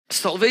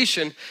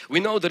salvation, we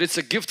know that it's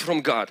a gift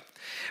from God.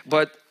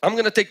 But I'm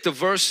going to take the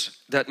verse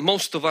that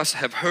most of us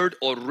have heard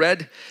or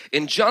read.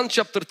 In John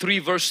chapter 3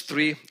 verse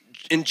 3,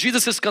 in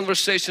Jesus'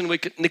 conversation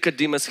with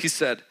Nicodemus, He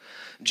said,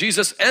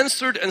 Jesus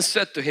answered and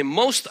said to him,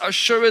 most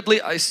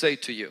assuredly I say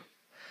to you,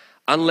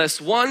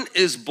 unless one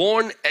is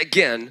born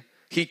again,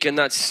 he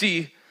cannot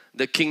see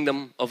the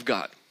kingdom of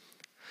God.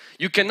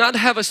 You cannot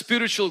have a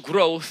spiritual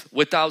growth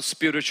without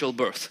spiritual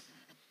birth.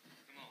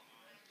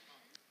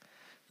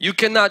 You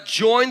cannot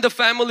join the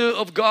family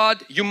of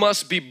God, you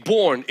must be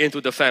born into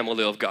the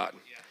family of God.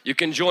 You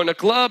can join a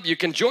club, you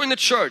can join a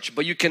church,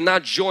 but you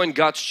cannot join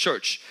God's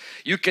church.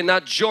 You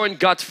cannot join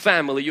God's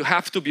family, you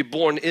have to be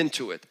born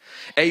into it.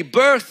 A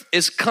birth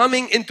is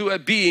coming into a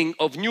being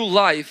of new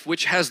life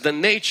which has the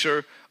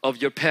nature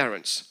of your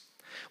parents.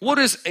 What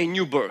is a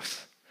new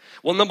birth?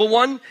 Well, number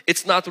one,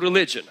 it's not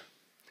religion,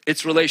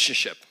 it's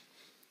relationship.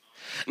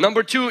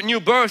 Number two, new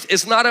birth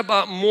is not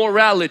about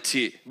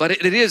morality, but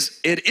it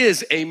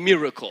is a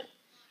miracle.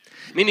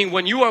 Meaning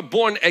when you are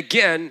born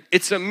again,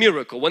 it's a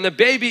miracle. When a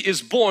baby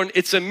is born,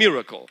 it's a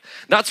miracle.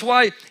 That's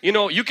why, you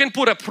know, you can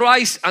put a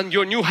price on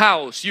your new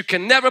house. You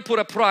can never put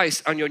a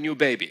price on your new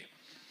baby.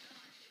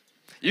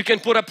 You can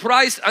put a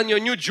price on your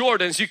new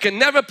Jordans. You can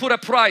never put a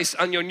price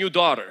on your new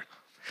daughter.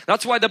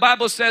 That's why the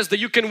Bible says that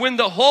you can win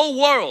the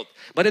whole world,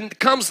 but it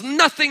comes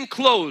nothing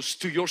close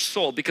to your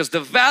soul, because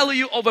the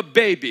value of a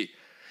baby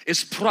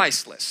is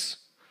priceless.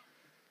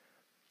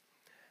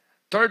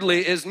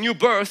 Thirdly, is new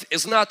birth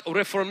is not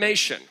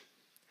reformation.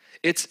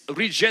 It's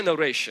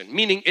regeneration,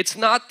 meaning it's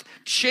not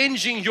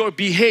changing your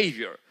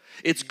behavior.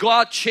 It's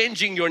God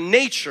changing your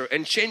nature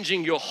and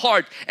changing your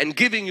heart and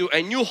giving you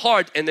a new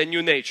heart and a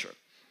new nature.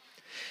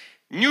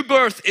 New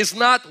birth is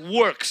not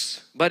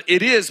works, but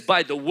it is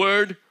by the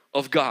word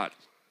of God.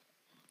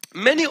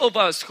 Many of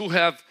us who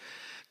have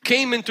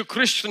came into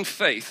Christian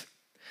faith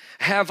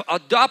have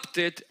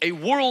adopted a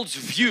world's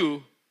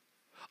view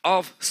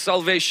of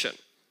salvation.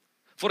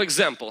 For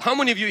example, how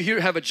many of you here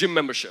have a gym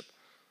membership?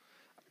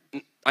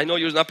 I know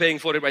you're not paying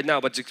for it right now,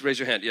 but just raise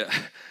your hand. Yeah.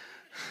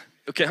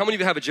 Okay, how many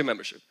of you have a gym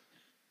membership?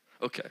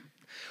 Okay.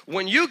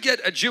 When you get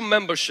a gym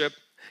membership,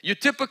 you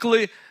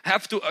typically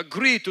have to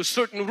agree to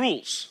certain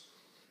rules.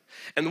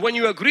 And when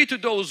you agree to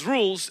those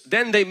rules,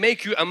 then they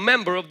make you a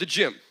member of the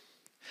gym.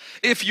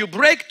 If you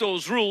break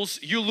those rules,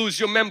 you lose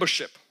your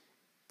membership.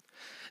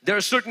 There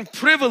are certain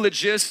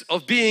privileges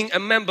of being a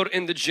member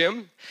in the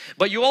gym,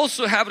 but you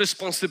also have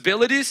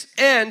responsibilities,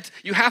 and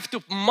you have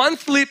to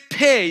monthly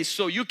pay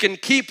so you can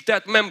keep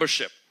that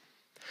membership.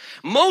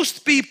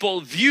 Most people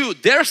view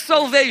their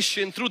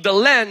salvation through the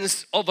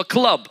lens of a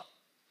club.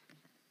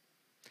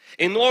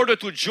 In order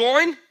to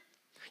join,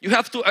 you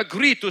have to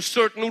agree to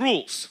certain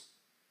rules.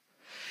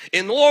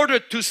 In order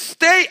to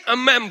stay a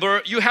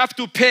member, you have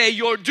to pay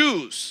your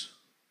dues.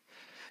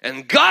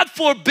 And God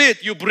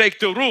forbid you break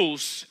the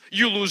rules,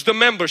 you lose the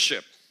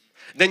membership.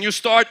 Then you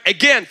start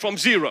again from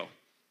zero.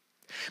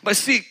 But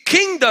see,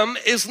 kingdom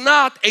is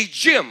not a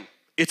gym,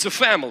 it's a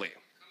family.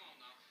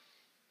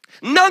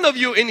 None of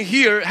you in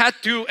here had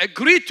to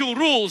agree to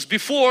rules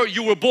before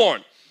you were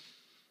born.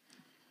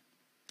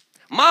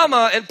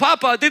 Mama and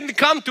Papa didn't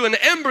come to an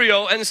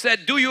embryo and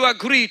said, do you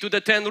agree to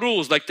the 10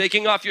 rules, like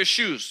taking off your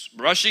shoes,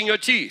 brushing your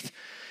teeth,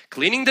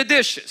 cleaning the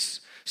dishes,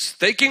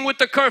 sticking with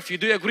the curfew?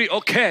 Do you agree?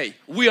 Okay,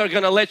 we are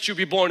gonna let you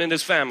be born in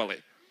this family.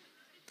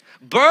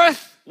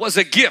 Birth was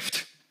a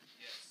gift.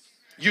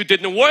 You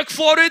didn't work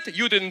for it,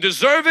 you didn't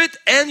deserve it,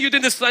 and you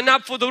didn't sign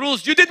up for the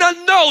rules. You did not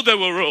know there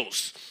were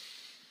rules.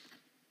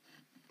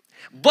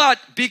 But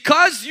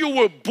because you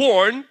were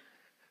born,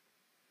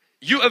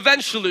 you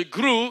eventually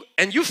grew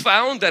and you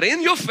found that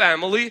in your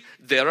family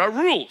there are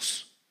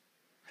rules.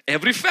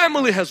 Every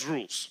family has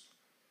rules.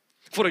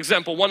 For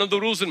example, one of the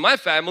rules in my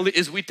family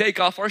is we take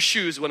off our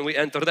shoes when we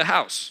enter the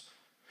house.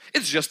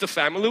 It's just a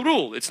family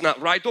rule. It's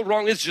not right or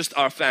wrong, it's just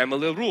our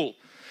family rule.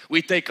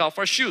 We take off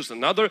our shoes.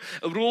 Another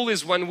rule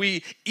is when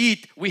we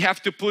eat, we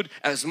have to put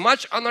as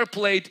much on our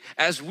plate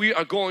as we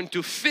are going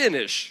to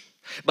finish.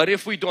 But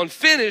if we don't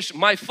finish,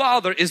 my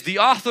father is the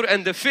author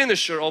and the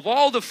finisher of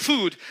all the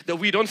food that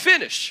we don't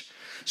finish.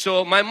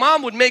 So my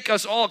mom would make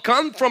us all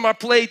come from our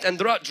plate and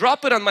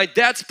drop it on my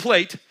dad's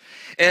plate,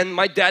 and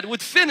my dad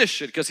would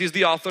finish it because he's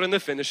the author and the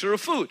finisher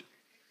of food.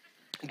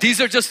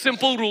 These are just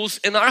simple rules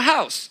in our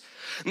house.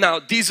 Now,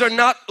 these are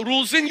not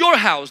rules in your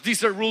house,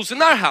 these are rules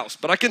in our house.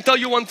 But I can tell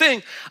you one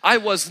thing, I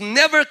was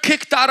never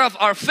kicked out of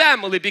our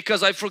family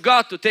because I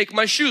forgot to take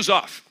my shoes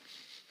off.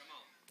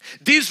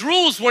 These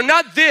rules were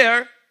not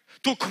there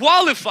to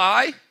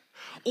qualify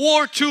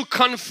or to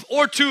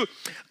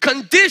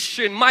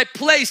condition my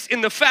place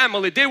in the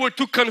family. They were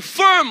to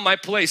confirm my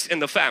place in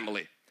the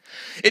family.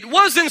 It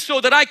wasn't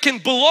so that I can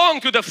belong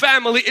to the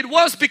family, it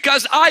was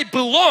because I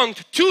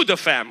belonged to the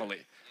family.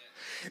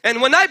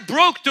 And when I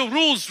broke the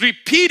rules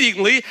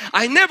repeatedly,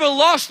 I never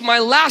lost my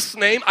last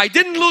name, I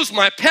didn't lose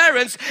my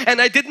parents,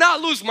 and I did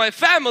not lose my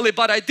family,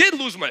 but I did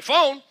lose my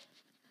phone.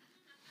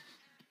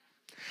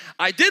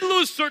 I did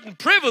lose certain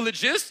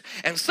privileges,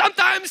 and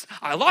sometimes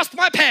I lost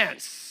my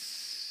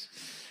pants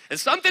and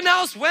something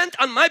else went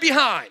on my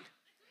behind.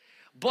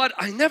 But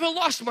I never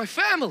lost my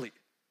family.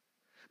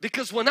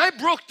 Because when I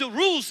broke the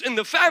rules in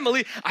the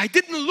family, I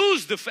didn't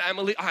lose the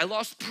family, I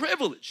lost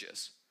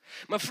privileges.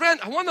 My friend,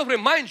 I want to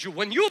remind you,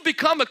 when you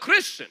become a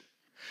Christian,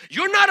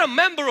 you're not a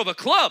member of a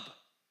club.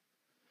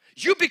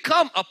 You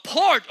become a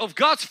part of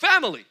God's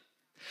family.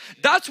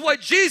 That's why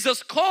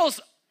Jesus calls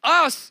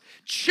us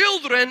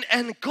children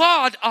and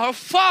God our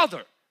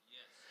Father.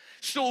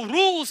 So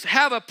rules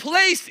have a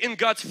place in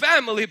God's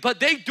family, but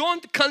they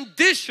don't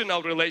condition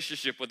our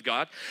relationship with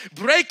God.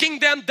 Breaking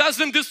them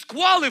doesn't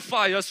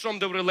disqualify us from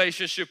the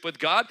relationship with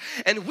God.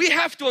 And we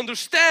have to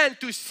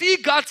understand to see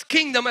God's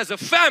kingdom as a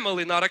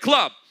family, not a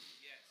club.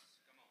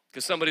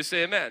 Can somebody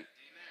say amen? Amen.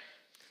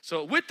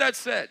 So with that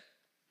said,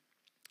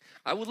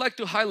 I would like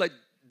to highlight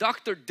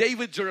Dr.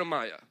 David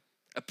Jeremiah,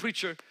 a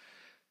preacher,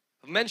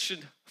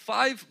 mentioned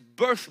 5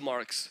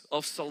 birthmarks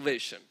of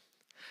salvation.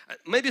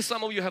 Maybe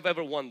some of you have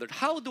ever wondered,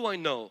 how do I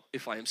know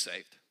if I am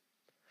saved?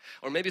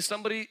 Or maybe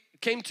somebody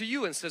came to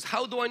you and says,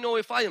 how do I know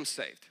if I am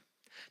saved?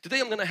 Today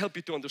I'm going to help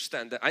you to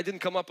understand that. I didn't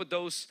come up with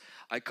those.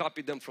 I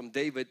copied them from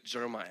David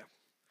Jeremiah.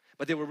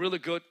 But they were really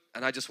good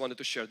and I just wanted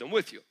to share them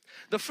with you.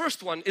 The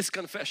first one is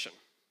confession.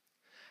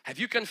 Have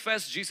you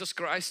confessed Jesus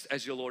Christ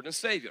as your Lord and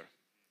Savior?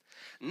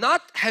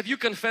 Not have you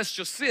confessed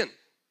your sin.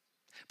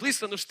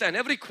 Please understand,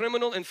 every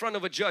criminal in front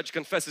of a judge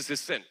confesses his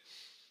sin.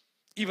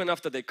 Even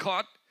after they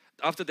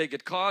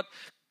get caught,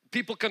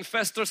 people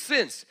confess their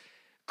sins.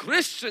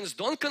 Christians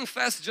don't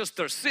confess just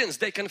their sins,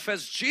 they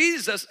confess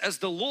Jesus as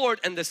the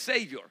Lord and the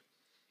Savior.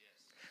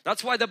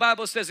 That's why the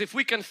Bible says if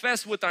we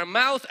confess with our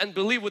mouth and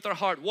believe with our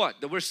heart, what?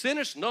 That we're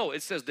sinners? No,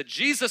 it says that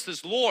Jesus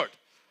is Lord.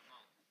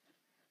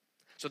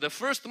 So the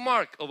first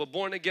mark of a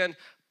born again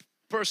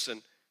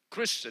person,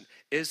 Christian,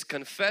 is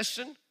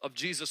confession of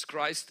Jesus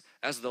Christ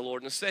as the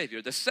Lord and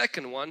Savior. The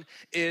second one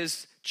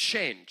is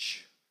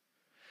change.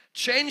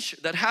 Change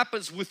that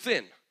happens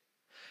within.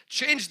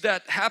 Change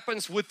that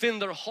happens within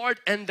their heart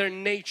and their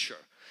nature.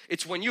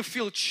 It's when you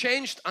feel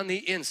changed on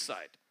the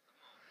inside.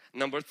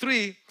 Number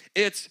 3,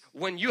 it's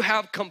when you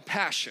have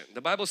compassion.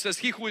 The Bible says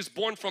he who is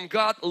born from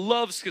God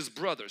loves his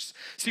brothers.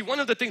 See, one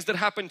of the things that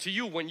happened to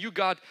you when you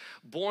got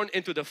born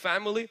into the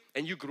family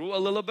and you grew a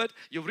little bit,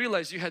 you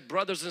realized you had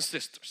brothers and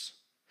sisters.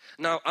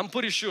 Now, I'm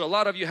pretty sure a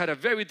lot of you had a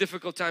very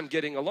difficult time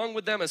getting along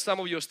with them, and some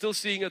of you are still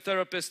seeing a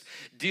therapist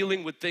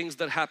dealing with things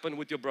that happen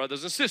with your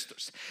brothers and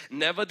sisters.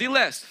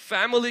 Nevertheless,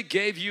 family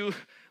gave you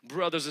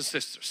brothers and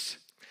sisters.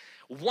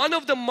 One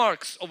of the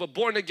marks of a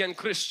born again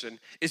Christian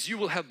is you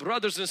will have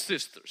brothers and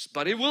sisters,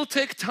 but it will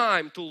take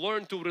time to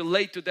learn to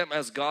relate to them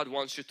as God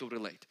wants you to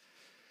relate.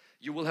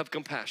 You will have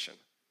compassion.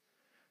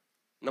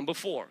 Number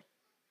 4,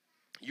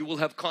 you will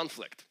have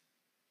conflict.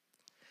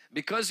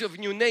 Because of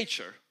new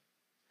nature,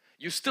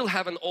 you still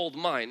have an old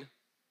mind.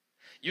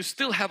 You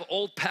still have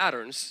old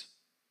patterns.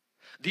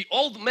 The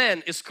old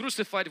man is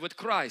crucified with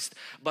Christ,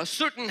 but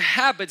certain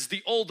habits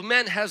the old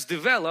man has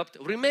developed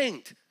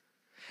remained.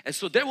 And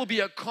so there will be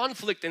a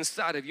conflict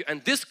inside of you,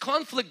 and this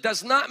conflict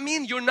does not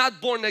mean you're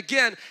not born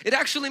again. It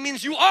actually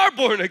means you are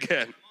born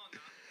again.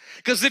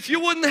 Because if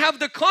you wouldn't have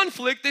the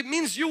conflict, it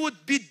means you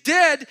would be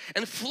dead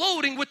and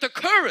floating with the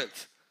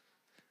current.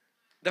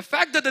 The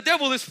fact that the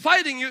devil is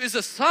fighting you is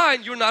a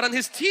sign you're not on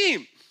his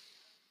team.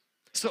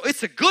 So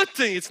it's a good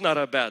thing, it's not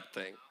a bad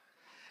thing.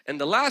 And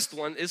the last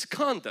one is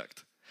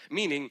conduct,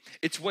 meaning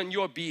it's when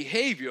your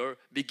behavior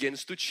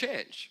begins to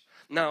change.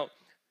 Now,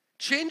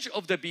 change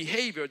of the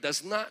behavior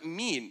does not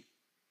mean,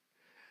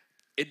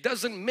 it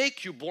doesn't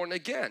make you born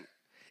again.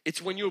 It's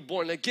when you're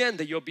born again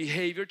that your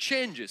behavior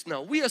changes.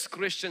 Now, we as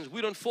Christians,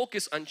 we don't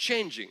focus on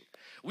changing,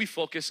 we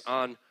focus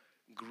on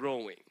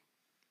growing.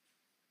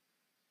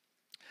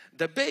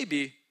 The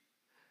baby,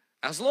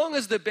 as long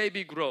as the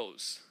baby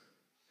grows,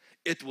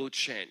 it will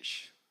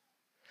change.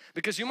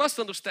 Because you must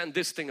understand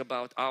this thing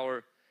about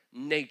our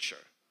nature.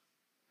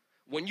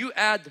 When you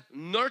add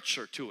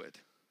nurture to it,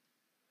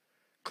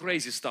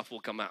 crazy stuff will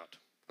come out.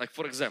 Like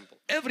for example,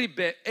 every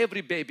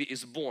baby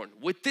is born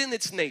within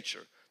its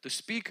nature to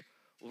speak,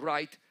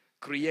 write,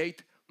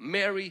 create,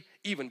 marry,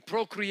 even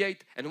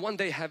procreate, and one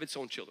day have its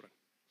own children.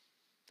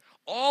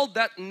 All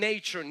that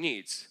nature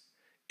needs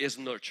is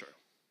nurture.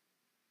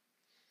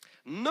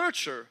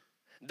 Nurture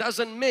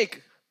doesn't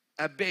make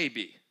a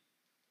baby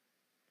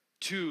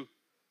to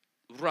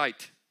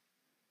write,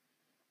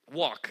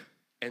 walk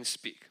and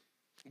speak.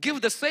 Give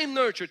the same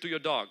nurture to your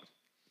dog.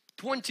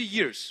 20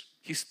 years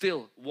he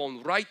still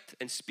won't write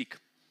and speak.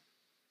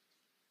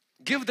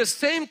 Give the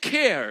same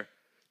care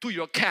to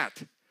your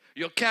cat.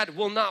 Your cat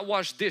will not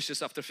wash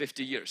dishes after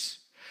 50 years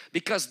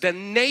because the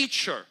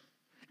nature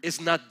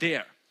is not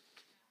there.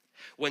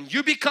 When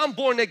you become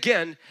born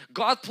again,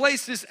 God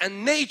places a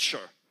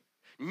nature,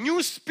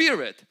 new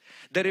spirit,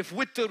 that if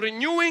with the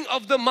renewing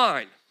of the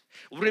mind,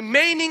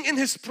 remaining in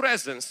His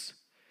presence,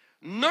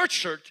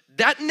 nurtured,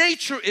 that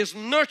nature is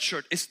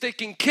nurtured, is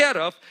taken care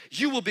of,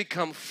 you will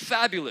become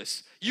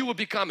fabulous, you will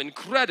become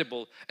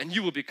incredible, and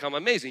you will become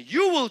amazing.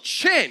 You will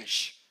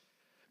change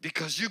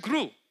because you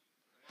grew.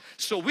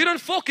 So we don't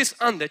focus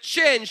on the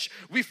change,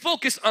 we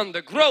focus on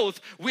the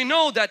growth. We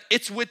know that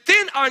it's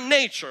within our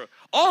nature.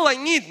 All I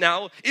need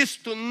now is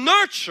to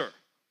nurture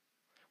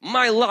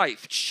my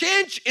life,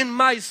 change in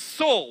my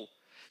soul,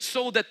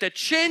 so that the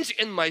change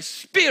in my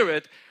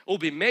spirit will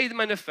be made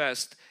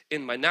manifest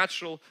in my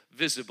natural,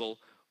 visible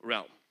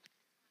realm.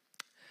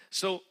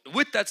 So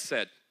with that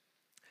said,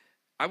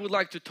 I would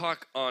like to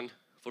talk on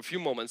for a few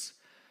moments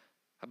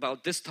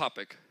about this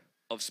topic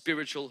of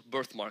spiritual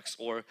birthmarks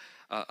or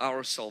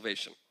our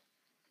salvation.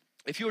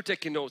 If you are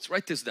taking notes,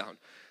 write this down.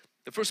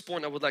 The first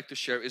point I would like to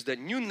share is that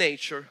new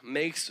nature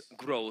makes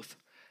growth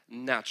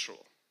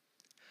natural.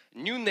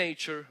 New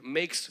nature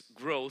makes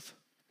growth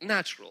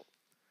natural.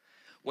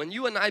 When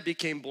you and I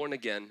became born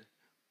again,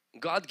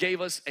 God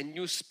gave us a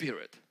new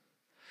spirit,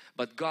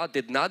 but God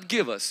did not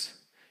give us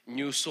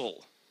new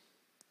soul.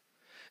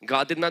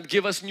 God did not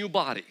give us new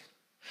body.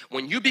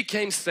 When you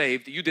became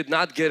saved, you did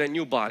not get a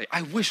new body.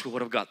 I wish we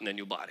would have gotten a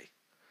new body.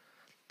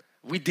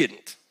 We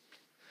didn't.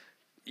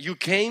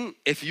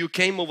 If you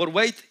came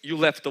overweight, you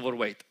left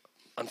overweight,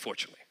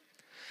 unfortunately.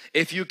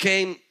 If you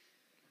came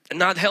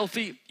not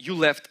healthy, you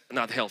left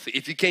not healthy.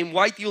 If you came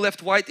white, you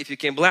left white. If you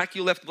came black,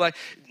 you left black.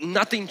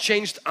 Nothing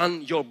changed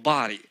on your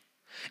body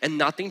and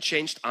nothing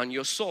changed on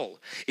your soul.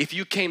 If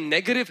you came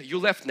negative, you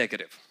left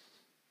negative.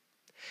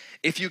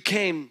 If you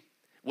came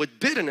with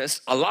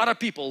bitterness, a lot of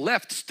people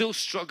left still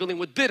struggling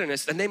with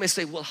bitterness, and they may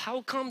say, well,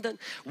 how come then?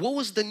 What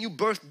was the new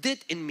birth did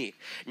in me?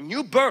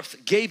 New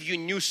birth gave you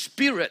new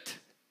spirit,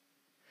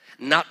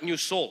 not new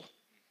soul.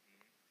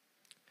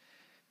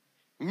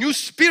 New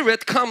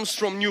spirit comes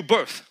from new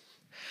birth,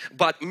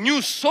 but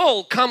new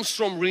soul comes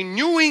from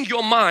renewing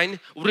your mind,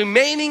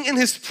 remaining in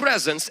His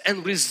presence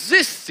and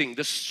resisting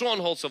the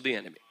strongholds of the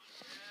enemy.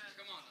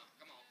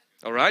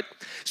 All right,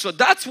 so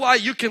that's why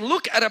you can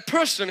look at a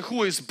person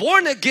who is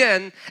born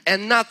again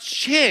and not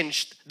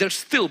changed. They're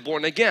still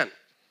born again.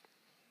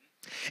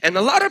 And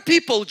a lot of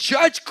people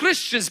judge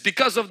Christians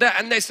because of that,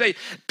 and they say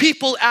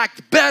people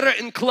act better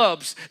in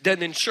clubs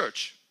than in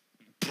church.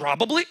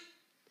 Probably.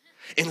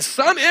 In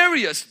some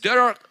areas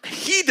there are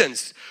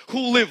heathens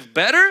who live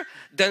better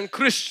than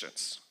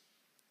Christians.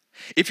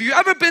 If you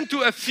ever been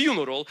to a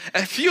funeral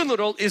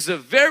is a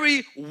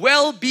very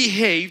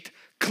well-behaved,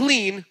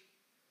 clean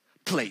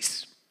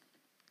place.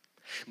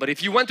 But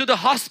if you went to the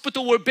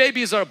hospital where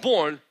babies are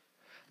born,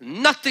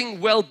 nothing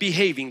well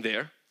behaving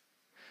there.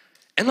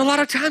 And a lot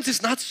of times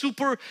it's not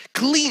super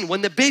clean.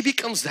 When the baby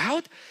comes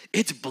out,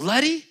 it's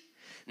bloody,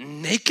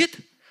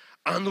 naked,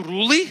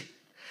 unruly,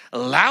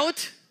 loud.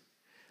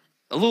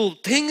 A little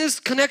thing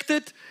is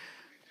connected,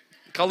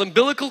 called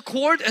umbilical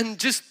cord, and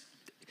just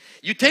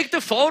you take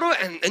the photo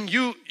and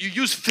you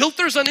use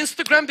filters on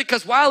Instagram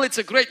because while it's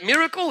a great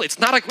miracle, it's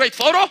not a great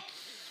photo.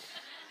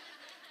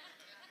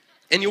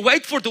 And you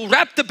wait to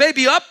wrap the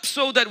baby up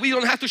so that we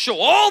don't have to show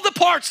all the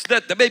parts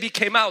that the baby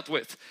came out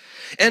with.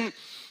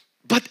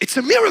 But it's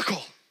a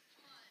miracle.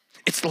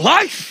 It's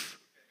life.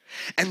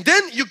 And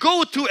then you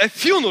go to a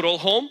funeral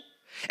home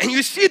and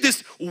you see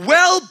this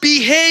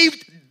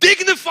well-behaved,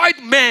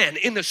 dignified man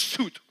in a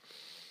suit,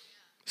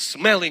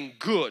 smelling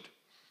good,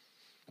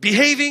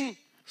 behaving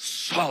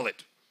solid,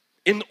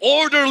 in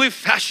orderly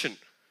fashion.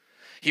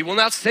 He will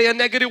not say a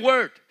negative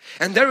word.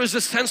 And there is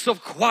a sense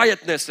of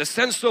quietness, a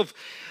sense of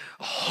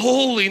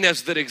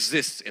holiness that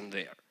exists in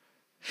there.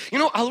 You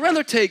know, I'll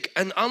rather take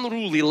an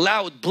unruly,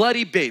 loud,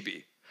 bloody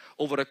baby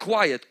over a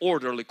quiet,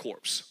 orderly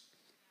corpse.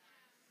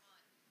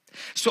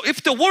 So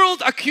if the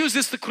world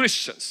accuses the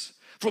Christians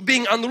for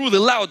being unruly,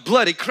 loud,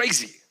 bloody,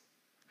 crazy,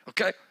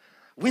 okay,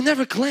 we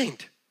never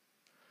claimed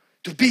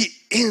to be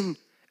in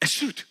a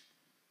suit.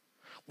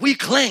 We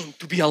claim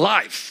to be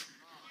alive.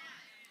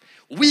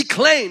 We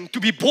claim to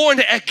be born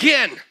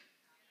again.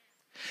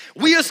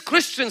 We as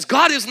Christians,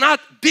 God is not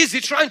busy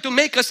trying to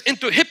make us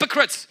into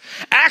hypocrites,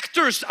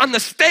 actors on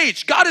the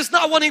stage. God is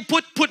not wanting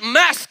to put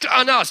masks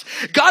on us.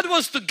 God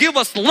wants to give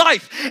us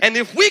life. And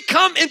if we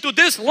come into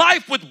this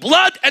life with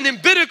blood and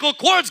umbilical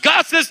cords,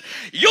 God says,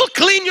 you'll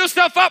clean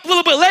yourself up a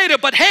little bit later,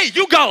 but hey,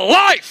 you got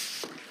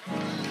life.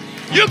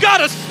 You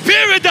got a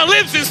spirit that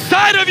lives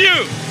inside of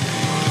you.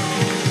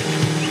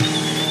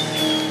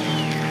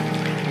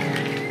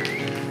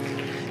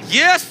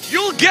 Yes,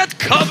 you'll get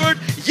covered.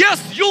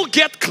 Yes, you'll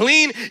get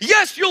clean.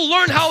 Yes, you'll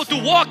learn how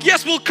to walk.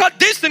 Yes, we'll cut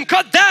this and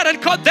cut that and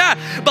cut that.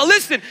 But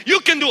listen, you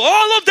can do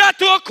all of that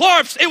to a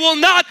corpse. It will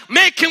not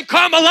make him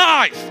come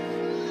alive.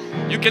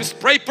 You can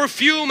spray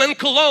perfume and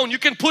cologne. You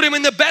can put him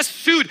in the best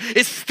suit.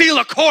 It's still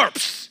a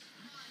corpse.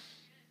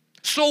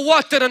 So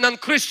what that an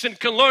unchristian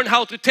can learn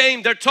how to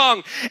tame their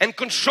tongue and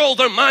control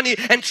their money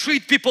and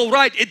treat people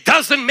right? It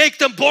doesn't make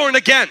them born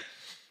again.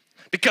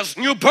 Because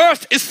new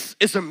birth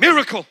is a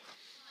miracle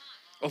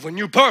of a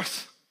new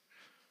birth.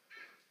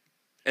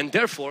 And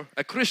therefore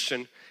a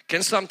Christian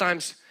can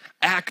sometimes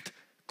act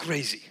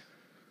crazy,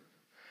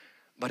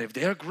 but if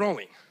they're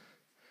growing,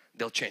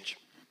 they'll change.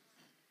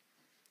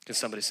 Can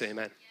somebody say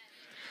amen?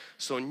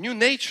 So new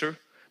nature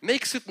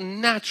makes it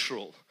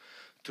natural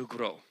to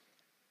grow.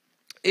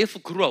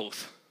 If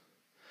growth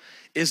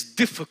is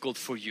difficult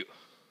for you,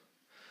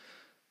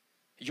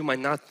 you might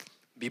not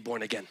be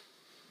born again.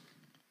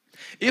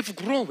 If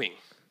growing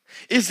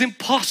is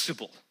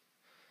impossible,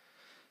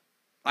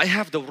 I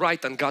have the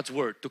right on God's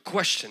word to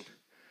question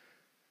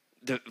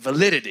the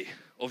validity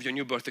of your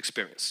new birth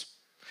experience.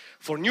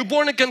 For new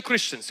born again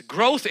Christians,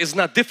 growth is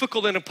not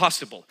difficult and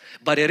impossible,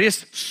 but it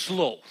is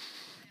slow.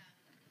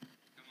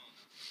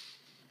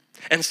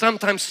 And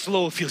sometimes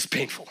slow feels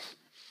painful.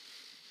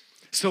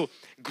 So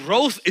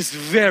growth is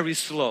very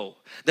slow.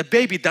 The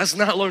baby does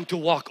not learn to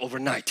walk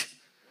overnight.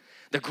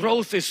 The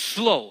growth is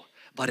slow,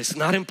 but it's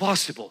not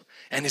impossible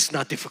and it's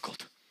not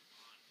difficult.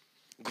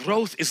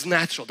 Growth is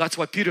natural. That's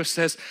why Peter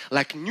says,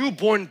 like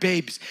newborn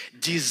babes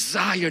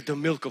desire the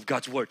milk of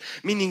God's word.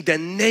 Meaning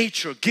that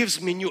nature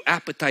gives me new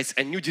appetites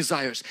and new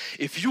desires.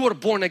 If you are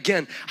born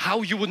again,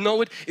 how you would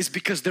know it is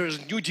because there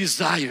is new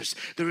desires.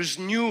 There is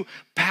new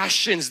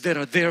passions that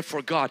are there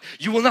for God.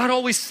 You will not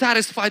always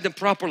satisfy them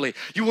properly.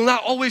 You will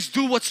not always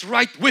do what's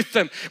right with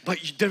them. But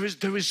there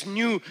is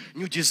new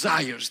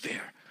desires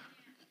there.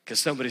 Can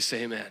somebody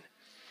say amen?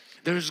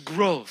 There is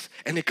growth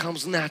and it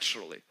comes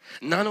naturally.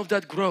 None of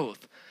that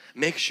growth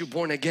makes you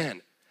born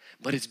again,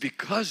 but it's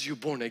because you're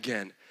born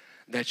again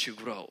that you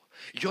grow.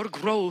 Your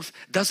growth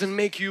doesn't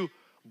make you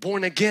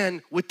born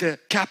again with the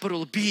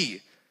capital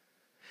B.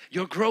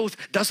 Your growth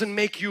doesn't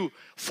make you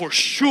for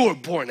sure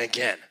born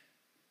again.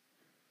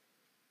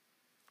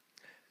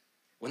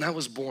 When I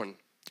was born,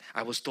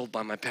 I was told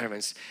by my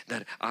parents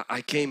that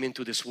I came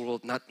into this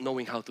world not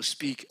knowing how to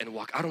speak and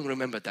walk. I don't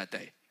remember that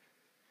day.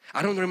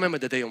 I don't remember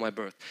the day of my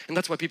birth. And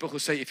that's why people who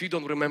say, if you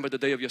don't remember the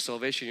day of your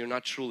salvation, you're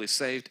not truly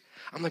saved.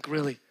 I'm like,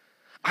 really?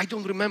 I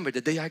don't remember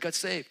the day I got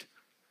saved.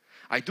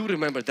 I do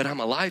remember that I'm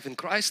alive in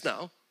Christ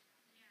now.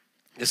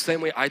 The same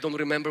way I don't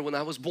remember when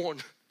I was born.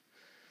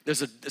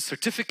 There's a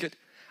certificate.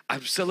 I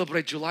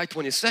celebrate July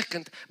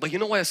 22nd. But you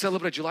know why I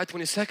celebrate July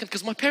 22nd?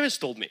 Because my parents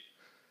told me.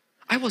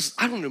 I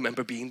don't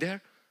remember being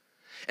there.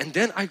 And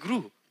then I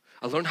grew.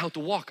 I learned how to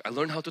walk. I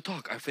learned how to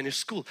talk. I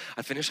finished school.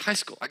 I finished high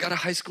school. I got a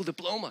high school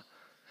diploma.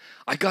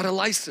 I got a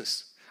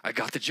license. I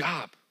got the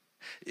job.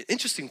 The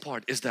interesting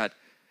part is that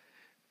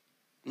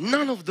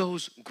none of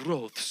those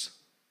growths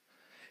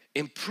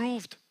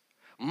improved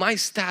my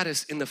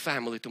status in the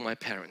family to my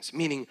parents.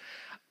 Meaning,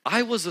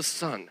 I was a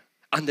son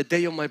on the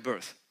day of my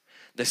birth,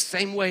 the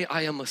same way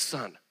I am a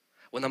son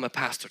when I'm a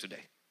pastor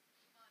today.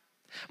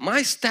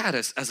 My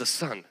status as a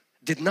son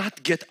did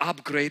not get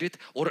upgraded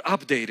or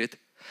updated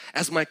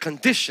as my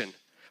condition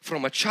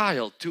from a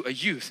child to a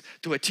youth,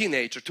 to a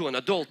teenager, to an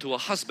adult, to a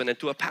husband, and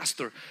to a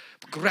pastor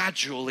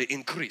gradually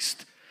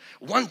increased.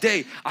 One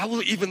day I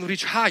will even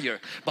reach higher,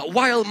 but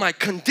while my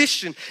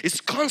condition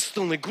is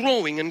constantly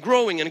growing and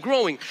growing and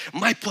growing,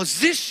 my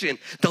position,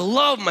 the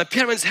love my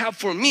parents have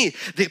for me,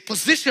 the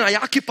position I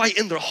occupy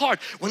in their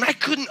heart, when I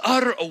couldn't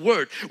utter a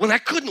word, when I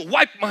couldn't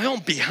wipe my own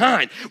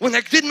behind, when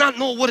I did not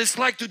know what it's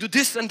like to do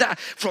this and that,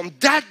 from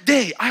that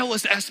day I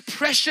was as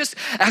precious,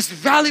 as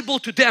valuable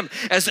to them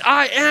as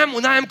I am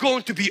when I am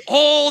going to be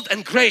old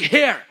and gray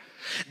hair.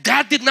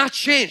 That did not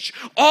change.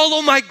 All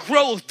of my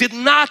growth did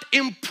not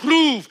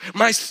improve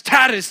my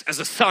status as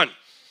a son.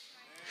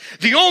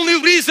 The only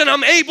reason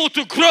I'm able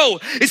to grow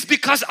is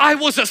because I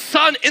was a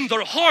son in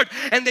their heart,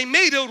 and they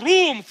made a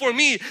room for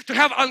me to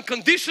have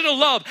unconditional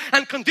love,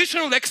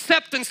 unconditional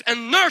acceptance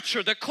and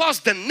nurture that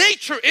caused the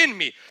nature in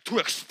me to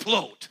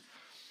explode.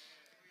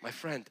 My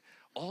friend,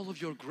 all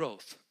of your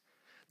growth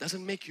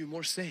doesn't make you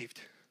more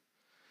saved.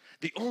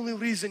 The only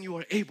reason you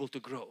are able to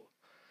grow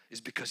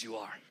is because you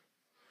are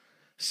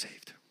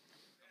saved.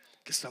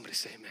 Can somebody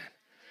say amen?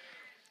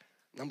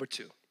 Number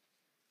two,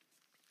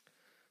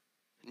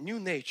 new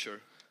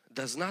nature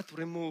does not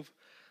remove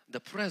the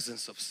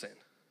presence of sin,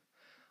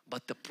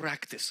 but the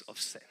practice of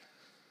sin.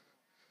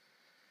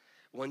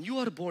 When you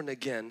are born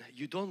again,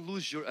 you don't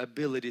lose your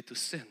ability to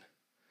sin.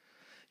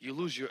 You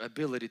lose your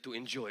ability to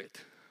enjoy it.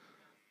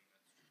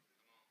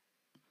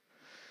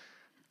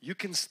 You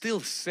can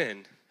still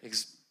sin,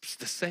 it's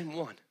the same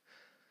one.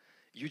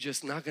 You're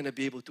just not going to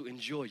be able to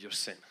enjoy your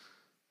sin.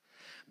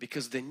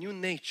 Because the new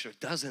nature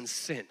doesn't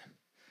sin.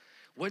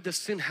 Where the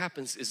sin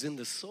happens is in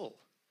the soul,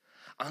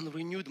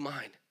 unrenewed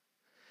mind.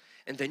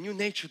 And the new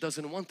nature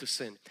doesn't want to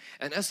sin.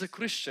 And as a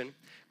Christian,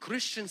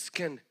 Christians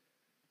can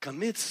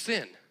commit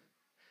sin,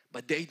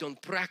 but they don't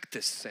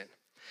practice sin.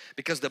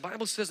 Because the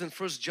Bible says in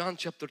 1 John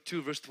chapter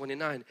 2 verse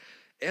 29,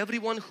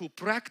 everyone who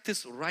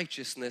practices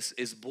righteousness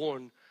is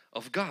born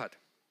of God.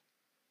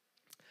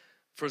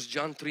 1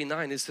 John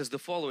 3:9, it says the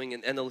following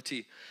in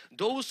NLT.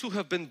 Those who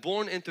have been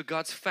born into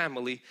God's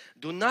family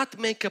do not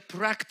make a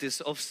practice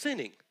of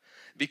sinning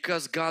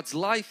because God's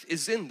life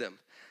is in them.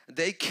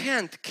 They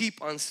can't keep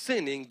on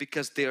sinning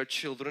because they are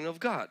children of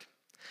God.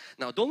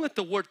 Now don't let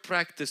the word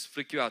practice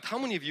freak you out. How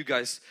many of you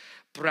guys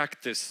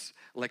practice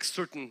like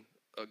certain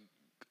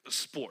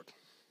sport?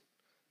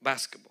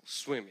 Basketball,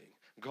 swimming,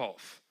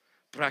 golf,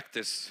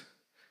 practice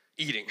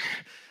eating.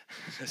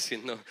 I see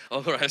no.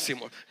 All right, I see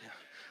more.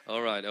 Yeah.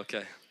 All right,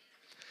 okay.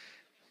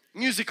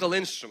 Musical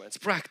instruments,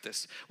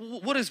 practice.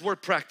 What is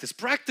word practice?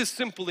 Practice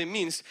simply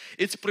means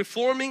it's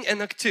performing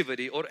an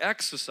activity or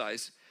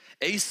exercise,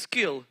 a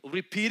skill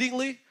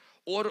repeatedly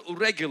or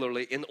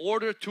regularly in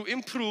order to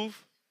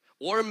improve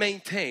or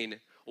maintain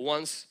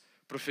one's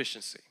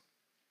proficiency.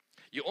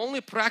 You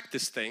only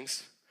practice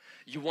things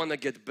you want to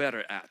get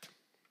better at.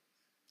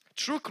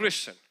 True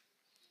Christian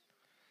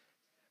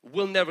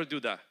will never do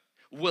that.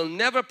 Will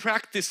never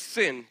practice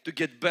sin to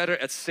get better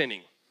at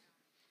sinning.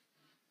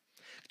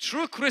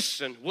 True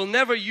Christian will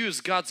never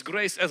use God's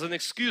grace as an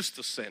excuse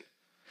to sin.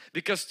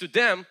 Because to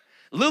them,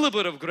 a little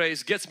bit of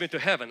grace gets me to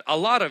heaven. A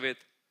lot of it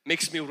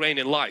makes me reign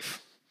in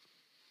life.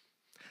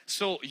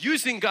 So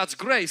using God's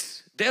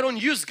grace, they don't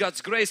use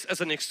God's grace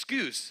as an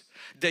excuse.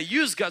 They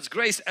use God's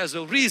grace as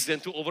a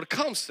reason to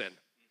overcome sin.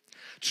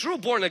 True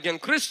born again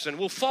Christian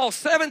will fall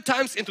 7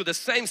 times into the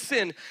same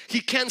sin.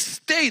 He can't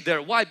stay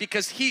there. Why?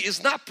 Because he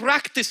is not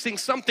practicing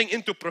something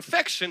into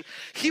perfection.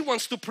 He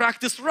wants to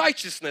practice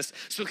righteousness.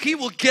 So he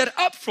will get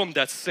up from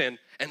that sin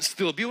and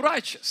still be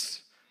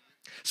righteous.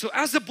 So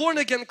as a born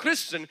again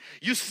Christian,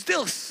 you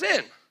still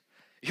sin.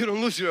 You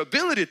don't lose your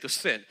ability to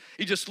sin.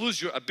 You just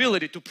lose your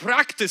ability to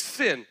practice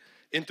sin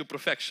into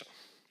perfection.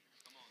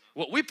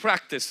 What we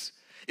practice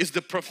is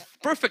the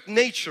perfect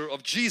nature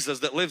of Jesus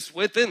that lives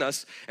within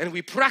us, and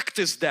we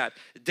practice that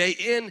day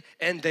in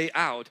and day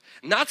out.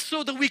 Not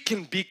so that we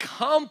can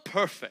become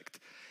perfect.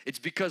 It's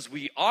because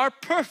we are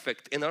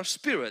perfect in our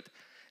spirit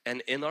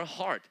and in our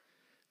heart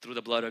through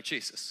the blood of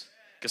Jesus.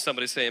 Can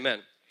somebody say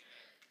amen?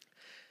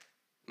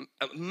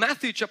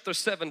 Matthew chapter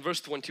 7 verse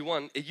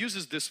 21, it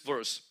uses this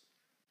verse.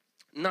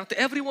 Not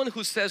everyone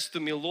who says to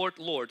me, Lord,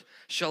 Lord,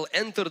 shall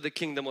enter the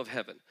kingdom of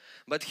heaven,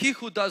 but he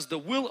who does the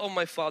will of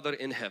my Father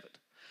in heaven.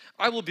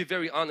 I will be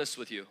very honest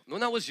with you.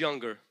 When I was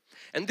younger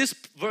and this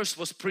verse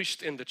was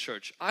preached in the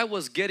church, I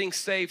was getting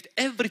saved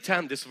every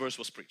time this verse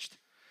was preached.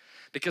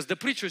 Because the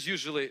preachers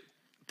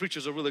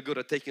are really good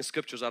at taking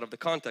scriptures out of the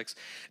context.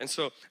 And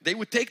so they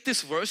would take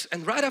this verse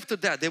and right after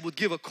that they would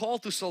give a call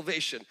to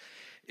salvation.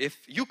 If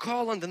you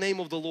call on the name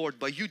of the Lord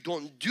but you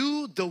don't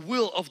do the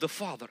will of the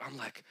Father. I'm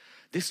like,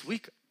 this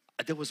week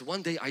there was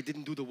one day I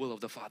didn't do the will of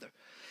the Father.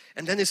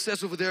 And then it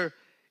says over there,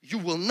 you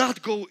will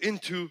not go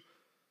into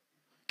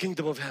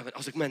kingdom of heaven. I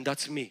was like, man,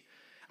 that's me.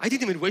 I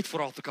didn't even wait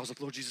for altar call. I was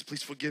like, Lord Jesus,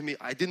 please forgive me.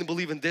 I didn't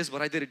believe in this,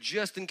 but I did it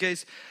just in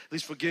case.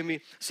 Please forgive me,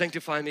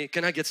 sanctify me.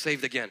 Can I get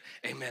saved again?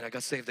 Amen, I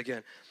got saved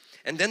again.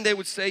 And then they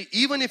would say,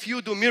 even if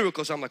you do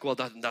miracles, I'm like, well,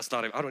 that's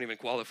not, I don't even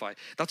qualify.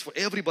 That's for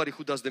everybody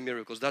who does the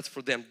miracles. That's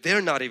for them.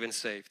 They're not even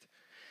saved.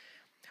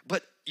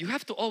 But you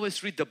have to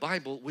always read the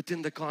Bible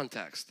within the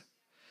context.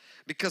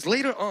 Because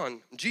later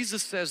on,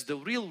 Jesus says the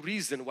real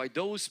reason why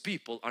those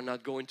people are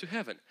not going to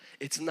heaven.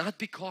 It's not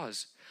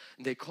because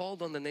they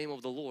called on the name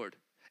of the Lord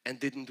and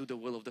didn't do the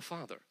will of the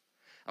Father.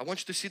 I want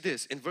you to see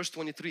this. In verse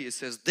 23 it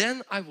says,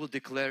 then I will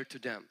declare to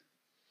them,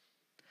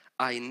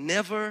 I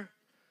never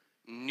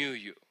knew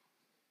you.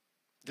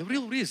 The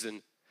real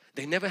reason,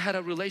 they never had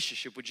a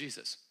relationship with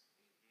Jesus.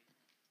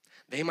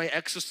 They might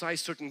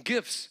exercise certain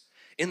gifts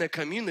in a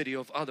community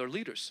of other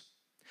leaders.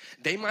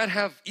 They might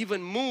have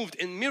even moved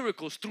in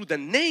miracles through the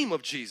name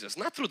of Jesus,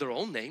 not through their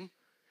own name.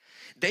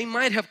 They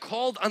might have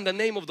called on the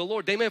name of the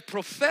Lord. They may have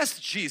professed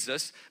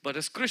Jesus, but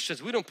as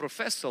Christians, we don't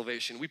profess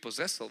salvation, we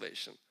possess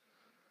salvation.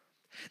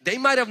 They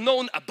might have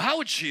known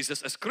about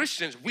Jesus. As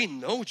Christians, we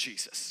know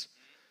Jesus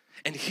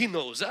and He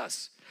knows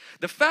us.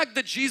 The fact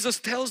that Jesus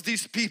tells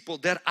these people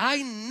that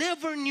I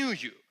never knew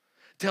you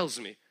tells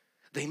me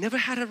they never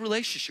had a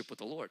relationship with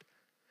the Lord.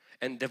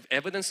 And the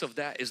evidence of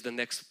that is the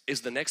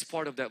next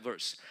part of that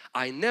verse.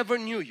 I never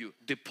knew you.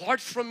 Depart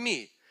from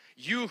me,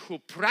 you who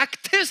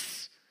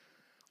practice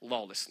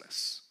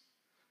lawlessness.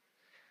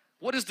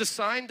 What is the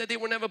sign that they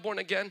were never born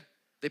again?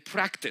 They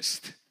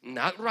practiced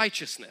not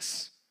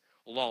righteousness,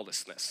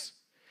 lawlessness.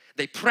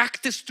 They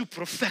practiced to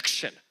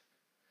perfection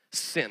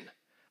sin,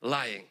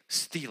 lying,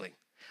 stealing.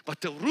 But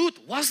the root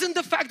wasn't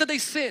the fact that they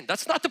sinned.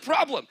 That's not the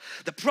problem.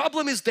 The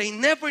problem is they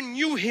never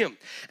knew Him.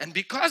 And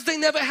because they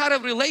never had a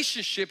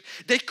relationship,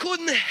 they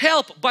couldn't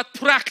help but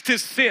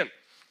practice sin.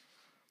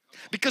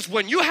 Because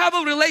when you have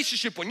a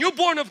relationship, when you're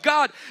born of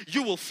God,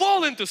 you will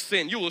fall into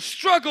sin. You will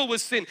struggle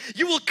with sin.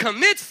 You will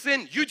commit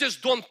sin. You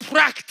just don't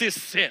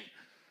practice sin.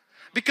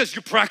 Because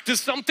you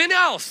practice something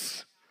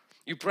else.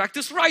 You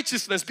practice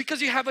righteousness because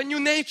you have a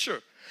new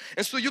nature.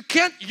 And so you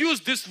can't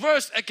use this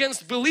verse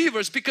against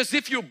believers, because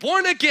if you're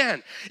born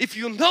again, if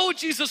you know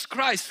Jesus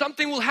Christ,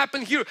 something will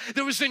happen here.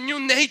 There is a new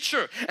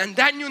nature, and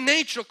that new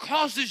nature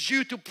causes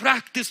you to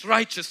practice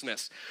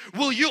righteousness.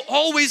 Will you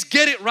always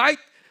get it right?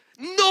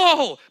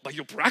 No, but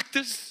you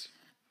practice.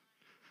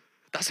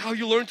 That's how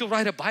you learn to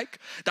ride a bike.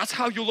 That's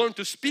how you learn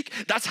to speak.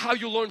 That's how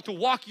you learn to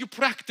walk. You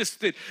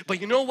practiced it.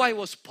 But you know why it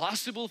was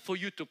possible for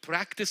you to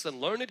practice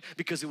and learn it?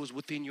 Because it was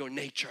within your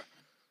nature.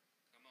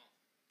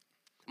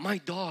 My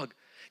dog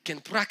can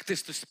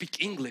practice to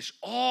speak English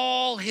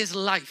all his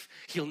life.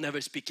 He'll never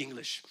speak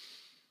English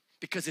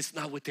because it's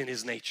not within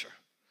his nature.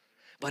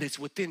 But it's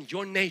within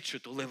your nature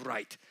to live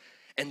right.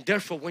 And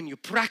therefore when you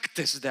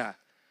practice that,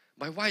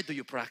 why do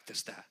you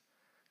practice that?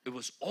 It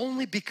was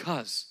only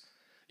because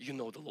you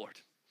know the Lord.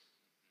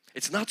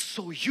 It's not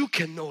so you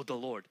can know the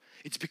Lord.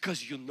 It's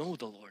because you know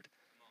the Lord.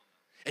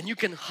 And you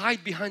can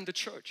hide behind the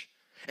church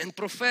and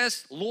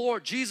profess,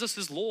 Lord, Jesus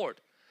is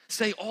Lord.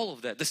 Say all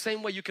of that. The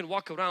same way you can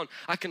walk around,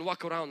 I can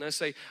walk around and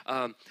say,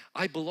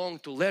 I belong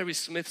to Larry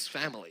Smith's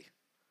family.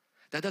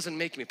 That doesn't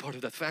make me part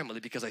of that family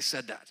because I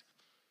said that.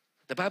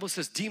 The Bible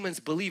says demons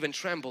believe and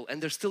tremble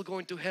and they're still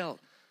going to hell.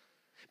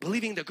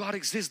 Believing that God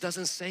exists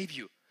doesn't save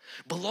you.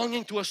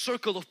 Belonging to a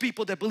circle of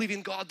people that believe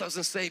in God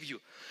doesn't save you.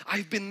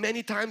 I've been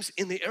many times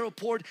in the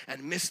airport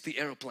and missed the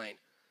airplane.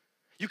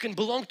 You can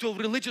belong to a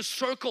religious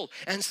circle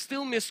and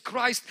still miss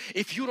Christ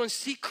if you don't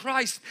see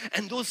Christ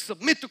and don't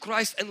submit to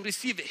Christ and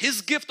receive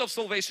His gift of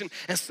salvation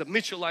and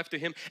submit your life to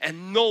Him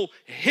and know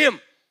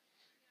Him.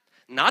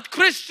 Not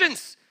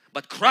Christians,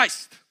 but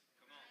Christ.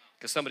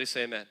 Can somebody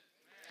say amen?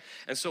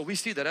 And so we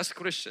see that as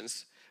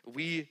Christians,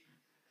 we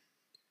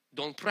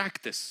don't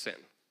practice sin.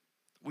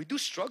 We do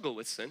struggle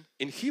with sin.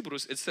 In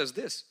Hebrews it says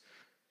this,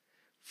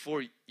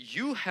 for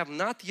you have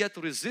not yet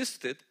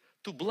resisted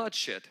to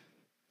bloodshed,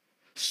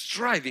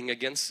 striving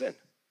against sin.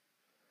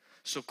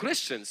 So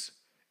Christians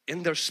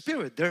in their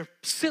spirit, they're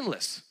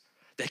sinless.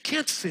 They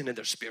can't sin in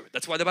their spirit.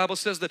 That's why the Bible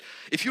says that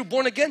if you're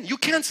born again, you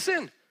can't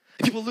sin.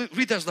 People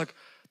read that as like,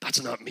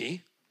 that's not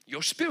me.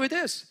 Your spirit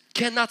is.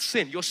 Cannot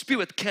sin. Your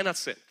spirit cannot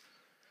sin.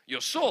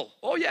 Your soul,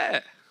 oh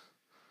yeah.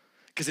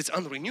 Because it's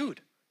unrenewed.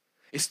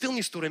 It still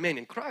needs to remain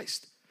in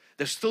Christ.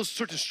 There's still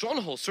certain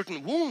strongholds,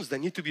 certain wounds that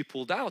need to be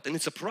pulled out, and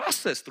it's a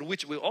process through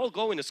which we all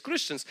go in as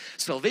Christians.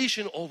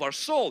 Salvation of our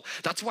soul.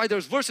 That's why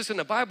there's verses in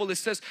the Bible that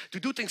says to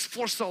do things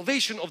for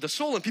salvation of the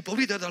soul, and people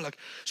read that, they're like,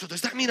 so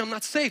does that mean I'm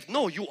not saved?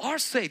 No, you are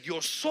saved.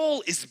 Your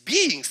soul is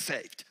being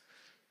saved.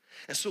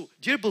 And so,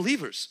 dear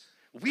believers,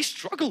 we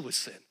struggle with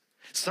sin.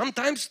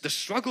 Sometimes the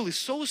struggle is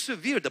so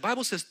severe. The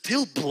Bible says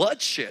till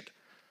bloodshed.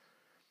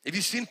 Have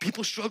you seen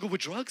people struggle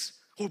with drugs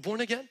who are born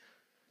again?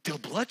 Till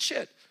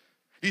bloodshed.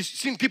 You've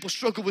seen people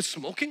struggle with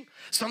smoking?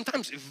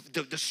 Sometimes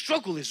the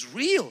struggle is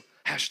real,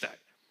 hashtag.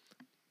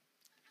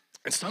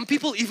 And some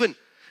people even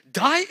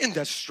die in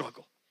that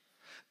struggle.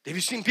 Have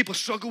you seen people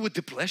struggle with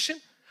depression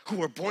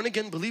who are born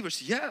again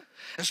believers? Yeah.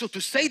 And so to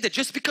say that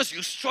just because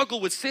you struggle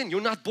with sin, you're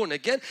not born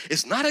again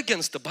is not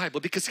against the Bible,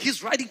 because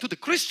He's writing to the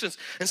Christians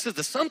and says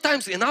that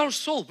sometimes in our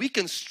soul we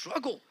can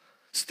struggle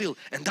still,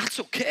 and that's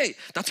okay.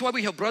 That's why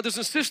we have brothers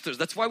and sisters.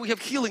 That's why we have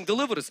healing,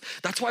 deliverance.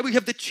 That's why we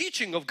have the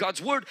teaching of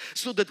God's Word,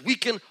 so that we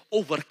can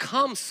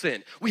overcome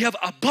sin. We have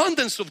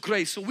abundance of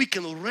grace so we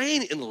can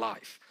reign in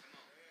life.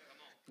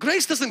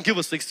 Grace doesn't give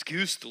us the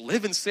excuse to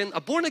live in sin. A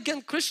born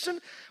again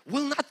Christian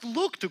will not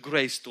look to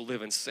grace to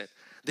live in sin.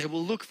 They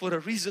will look for a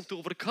reason to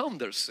overcome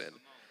their sin.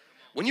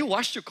 When you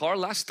washed your car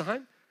last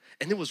time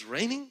and it was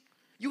raining,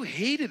 you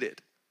hated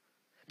it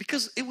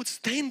because it would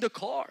stain the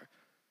car.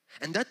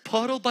 And that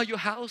puddle by your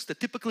house that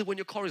typically when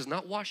your car is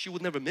not washed you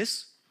would never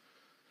miss,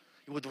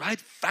 you would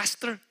ride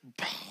faster.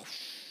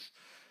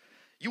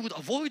 You would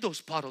avoid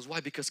those puddles.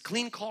 Why? Because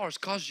clean cars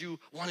cause you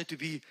want it to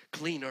be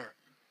cleaner.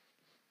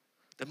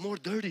 The more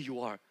dirty you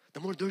are, the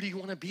more dirty you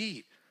want to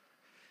be.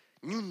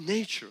 New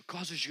nature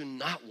causes you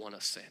not want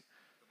to sin.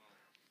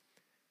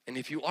 And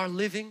if you are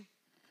living,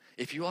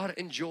 if you are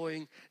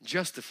enjoying,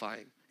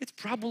 justifying, it's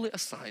probably a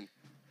sign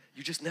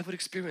you just never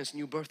experienced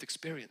new birth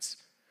experience.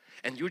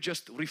 And you're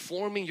just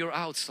reforming your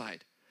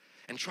outside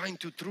and trying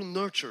to, through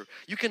nurture,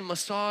 you can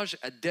massage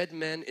a dead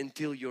man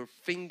until your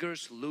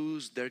fingers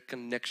lose their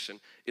connection.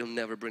 It'll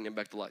never bring him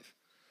back to life.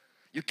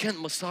 You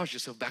can't massage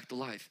yourself back to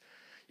life.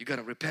 You got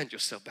to repent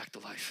yourself back to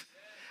life.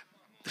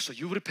 So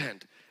you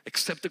repent,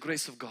 accept the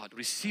grace of God,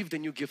 receive the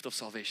new gift of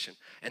salvation,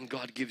 and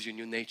God gives you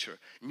new nature,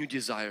 new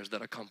desires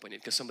that accompany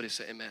it. Can somebody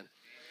say amen?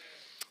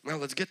 Now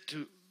let's get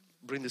to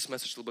bring this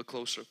message a little bit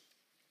closer.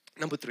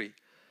 Number 3,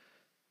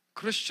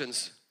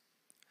 Christians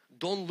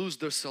don't lose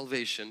their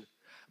salvation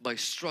by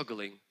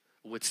struggling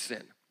with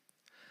sin.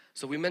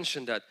 So we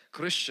mentioned that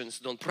Christians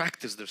don't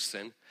practice their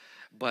sin,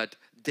 but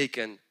they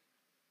can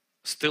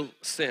still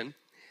sin.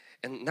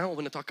 And now I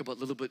want to talk about a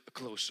little bit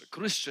closer.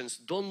 Christians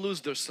don't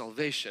lose their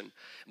salvation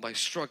by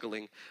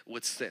struggling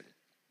with sin.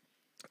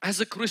 As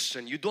a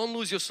Christian, you don't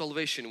lose your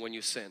salvation when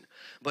you sin,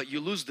 but you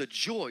lose the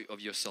joy of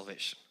your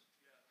salvation.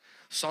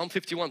 Psalm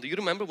 51, do you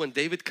remember when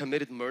David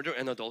committed murder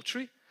and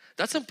adultery?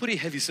 That's some pretty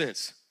heavy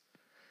sins.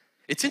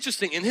 It's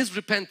interesting, in his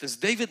repentance,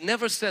 David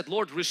never said,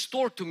 Lord,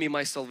 restore to me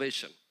my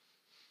salvation.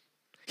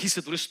 He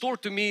said, restore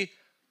to me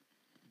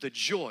the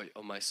joy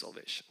of my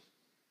salvation.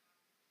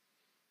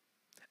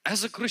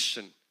 As a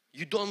Christian,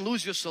 you don't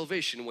lose your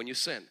salvation when you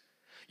sin.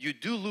 You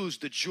do lose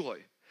the joy,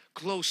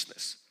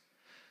 closeness.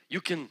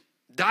 You can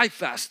die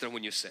faster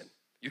when you sin.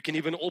 You can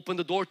even open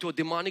the door to a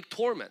demonic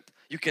torment.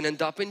 You can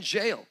end up in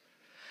jail.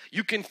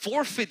 You can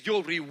forfeit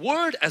your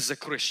reward as a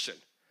Christian,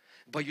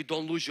 but you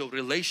don't lose your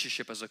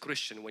relationship as a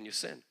Christian when you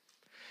sin.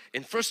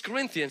 In 1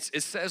 Corinthians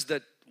it says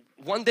that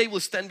one day we'll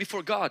stand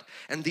before God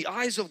and the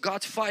eyes of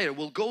God's fire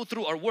will go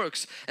through our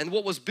works, and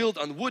what was built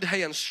on wood,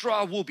 hay and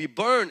straw will be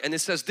burned, and it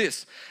says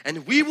this,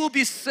 and we will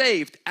be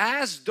saved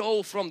as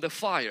though from the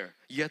fire,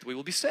 yet we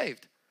will be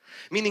saved.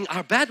 Meaning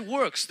our bad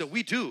works that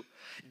we do,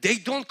 they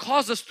don't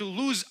cause us to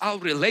lose our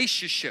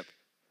relationship,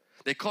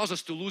 they cause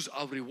us to lose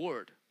our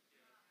reward.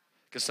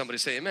 Can somebody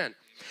say amen?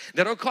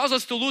 They don't cause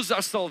us to lose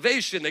our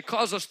salvation. They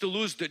cause us to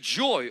lose the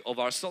joy of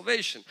our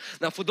salvation.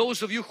 Now for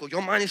those of you who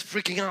your mind is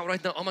freaking out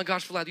right now, oh my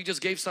gosh, Vlad, you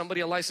just gave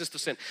somebody a license to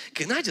sin.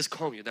 Can I just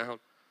calm you down?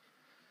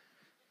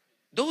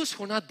 Those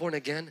who are not born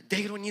again,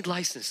 they don't need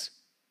license.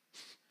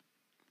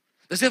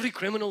 Does every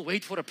criminal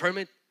wait for a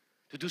permit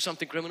to do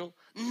something criminal?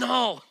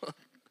 No.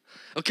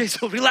 Okay,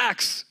 so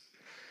relax.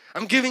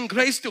 I'm giving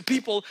grace to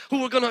people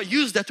who are going to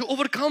use that to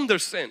overcome their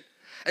sin.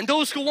 And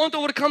those who won't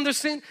overcome their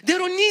sin, they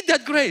don't need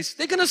that grace.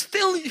 They're going to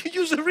still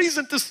use a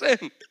reason to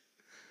sin.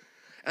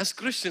 As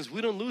Christians,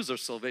 we don't lose our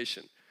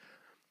salvation.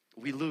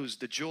 We lose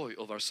the joy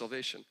of our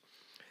salvation.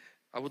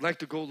 I would like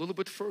to go a little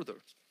bit further.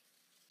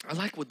 I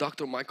like what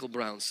Dr. Michael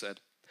Brown said.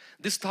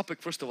 This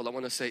topic, first of all, I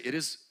want to say it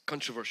is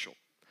controversial.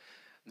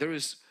 There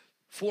is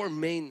 4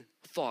 main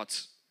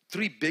thoughts,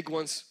 3 big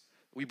ones.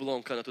 We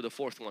belong kind of to the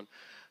 4th one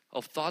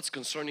of thoughts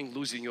concerning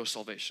losing your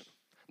salvation.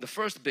 The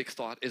first big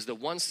thought is the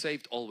once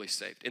saved, always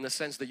saved, in the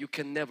sense that you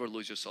can never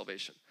lose your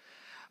salvation.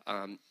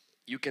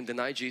 You can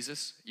deny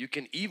Jesus, you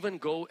can even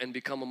go and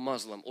become a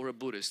Muslim or a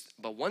Buddhist,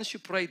 but once you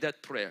pray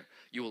that prayer,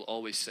 you will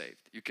always saved.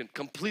 You can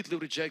completely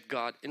reject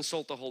God,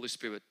 insult the Holy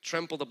Spirit,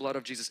 trample the blood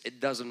of Jesus, it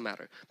doesn't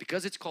matter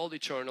because it's called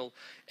eternal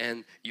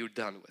and you're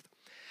done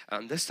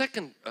with. The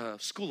second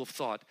school of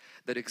thought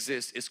that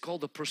exists is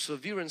called the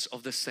perseverance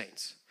of the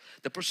saints.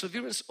 The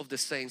perseverance of the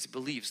saints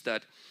believes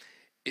that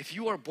if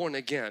you are born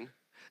again,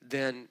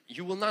 then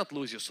you will not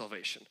lose your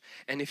salvation.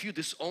 And if you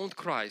disowned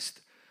Christ,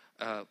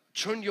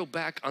 turned your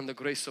back on the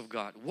grace of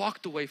God,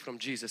 walked away from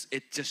Jesus,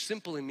 it just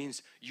simply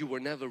means you were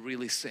never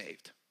really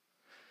saved.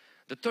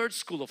 The third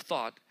school of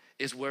thought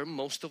is where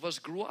most of us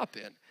grew up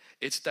in.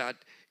 It's that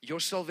your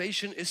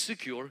salvation is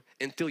secure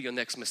until your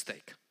next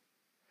mistake.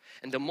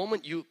 And the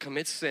moment you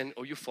commit sin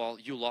or you fall,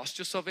 you lost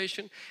your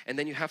salvation, and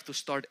then you have to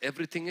start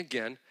everything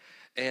again,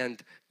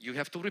 and you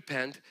have to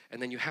repent,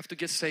 and then you have to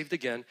get saved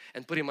again,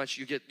 and pretty much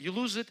you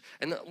lose it,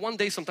 and one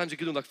day sometimes you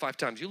can do it like 5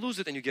 times. You lose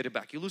it and you get it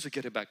back. You lose it,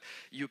 get it back.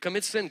 You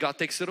commit sin, God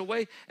takes it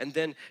away, and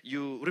then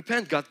you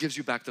repent, God gives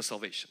you back the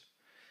salvation.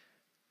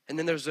 And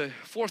then there's a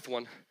 4th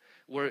one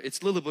where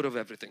it's a little bit of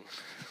everything.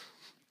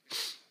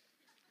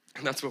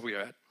 And that's where we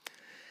are at.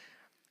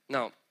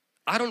 Now,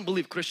 I don't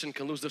believe Christian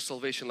can lose their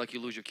salvation like you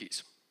lose your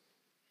keys.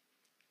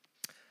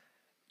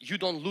 You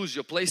don't lose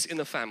your place in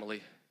the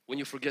family when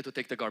you forget to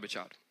take the garbage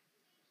out.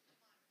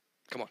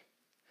 Come on.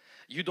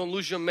 You don't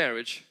lose your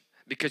marriage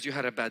because you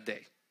had a bad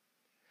day.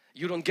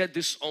 You don't get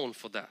disowned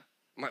for that.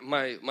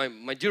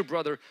 My dear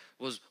brother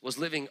was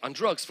living on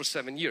drugs for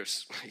 7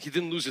 years. He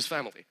didn't lose his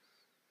family.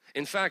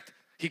 In fact,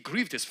 he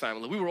grieved his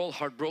family. We were all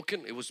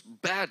heartbroken. It was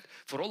bad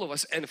for all of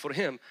us and for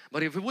him.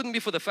 But if it wouldn't be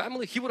for the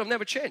family, he would have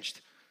never changed.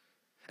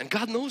 And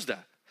God knows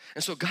that.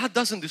 And so God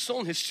doesn't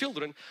disown His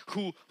children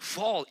who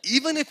fall,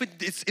 even if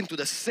it's into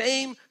the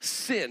same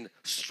sin,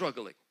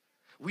 struggling.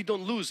 We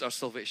don't lose our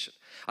salvation.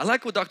 I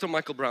like what Dr.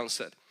 Michael Brown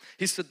said.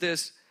 He said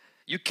this,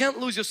 you can't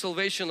lose your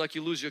salvation like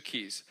you lose your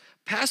keys.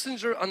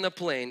 Passenger on the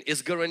plane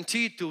is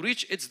guaranteed to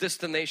reach its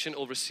destination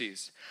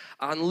overseas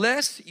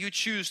unless you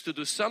choose to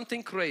do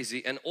something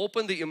crazy and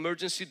open the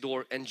emergency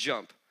door and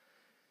jump.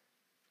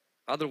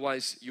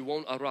 Otherwise, you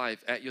won't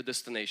arrive at your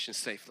destination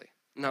safely.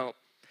 Now,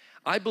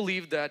 I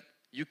believe that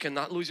you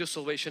cannot lose your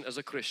salvation as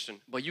a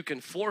Christian, but you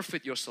can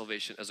forfeit your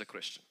salvation as a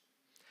Christian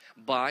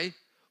by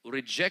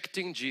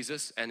rejecting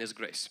Jesus and His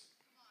grace.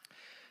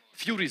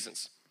 Few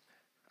reasons.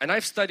 And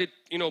I've studied,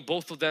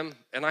 both of them,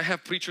 and I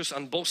have preachers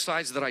on both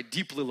sides that I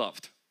deeply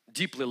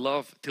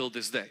love till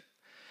this day.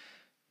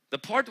 The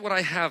part where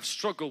I have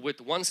struggled with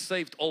once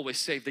saved, always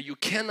saved, that you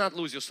cannot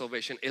lose your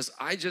salvation, is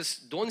I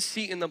just don't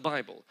see in the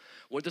Bible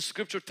where the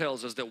scripture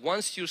tells us that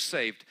once you're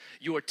saved,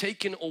 you are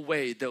taken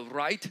away the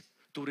right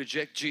to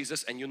reject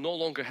Jesus and you no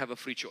longer have a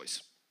free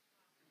choice.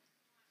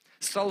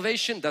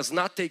 Salvation does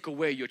not take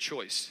away your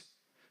choice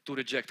to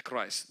reject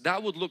Christ.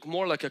 That would look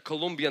more like a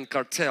Colombian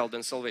cartel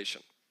than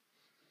salvation,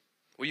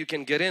 where you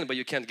can get in but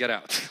you can't get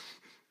out.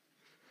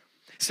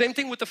 Same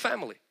thing with the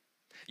family.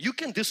 You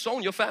can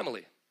disown your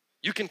family.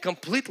 You can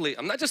completely,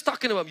 I'm not just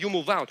talking about you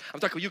move out, I'm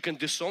talking about you can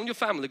disown your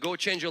family, go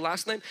change your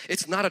last name.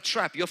 It's not a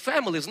trap. Your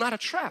family is not a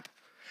trap.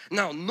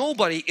 Now,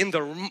 nobody in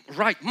their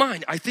right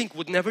mind, I think,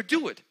 would never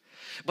do it.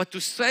 But to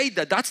say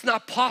that that's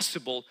not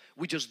possible,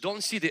 we just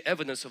don't see the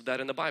evidence of that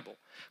in the Bible.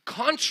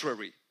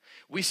 Contrary,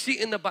 we see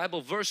in the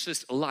Bible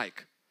verses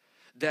like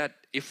that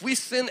if we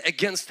sin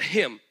against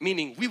Him,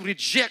 meaning we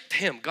reject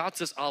Him, God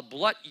says, I'll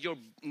blot your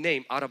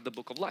name out of the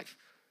book of life.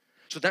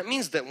 So that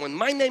means that when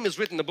my name is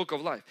written in the book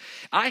of life,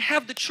 I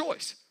have the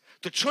choice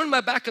to turn my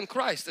back on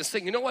Christ and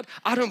say, you know what,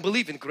 I don't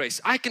believe in grace.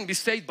 I can be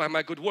saved by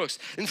my good works.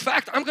 In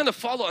fact, I'm going to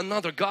follow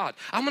another God.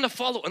 I'm going to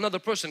follow another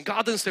person.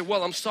 God doesn't say,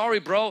 well, I'm sorry,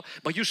 bro,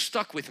 but you're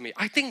stuck with me.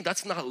 I think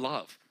that's not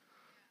love.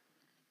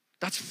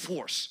 That's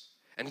force.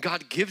 And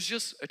God gives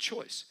us a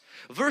choice.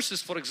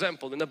 Verses, for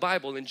example, in the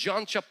Bible, in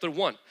John chapter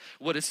 1,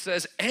 where it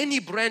says, any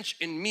branch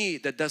in me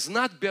that does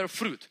not bear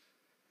fruit.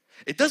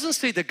 It doesn't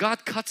say that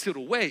God cuts it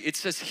away. It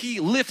says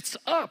He lifts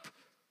up.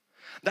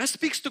 That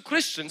speaks to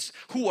Christians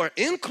who are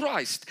in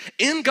Christ,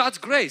 in God's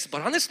grace,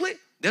 but honestly,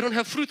 they don't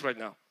have fruit right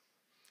now.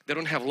 They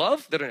don't have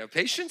love, they don't have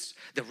patience,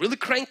 they're really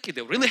cranky,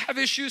 they really have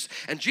issues,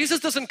 and Jesus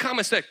doesn't come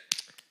and say,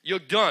 you're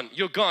done,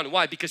 you're gone.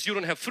 Why? Because you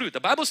don't have fruit. The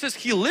Bible says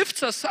He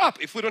lifts us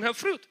up if we don't have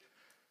fruit.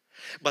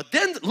 But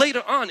then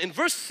later on in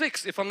verse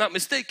 6, if I'm not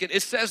mistaken,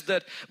 it says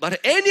that, but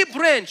any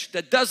branch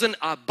that doesn't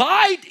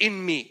abide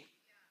in me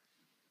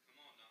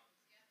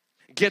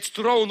gets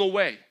thrown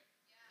away.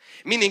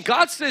 Meaning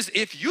God says,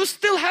 if you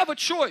still have a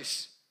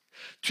choice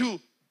to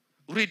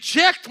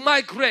reject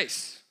my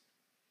grace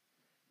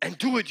and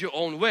do it your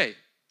own way,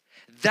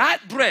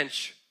 that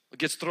branch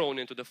gets thrown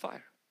into the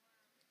fire.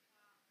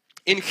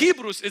 In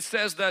Hebrews it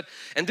says that,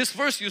 and this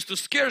verse used to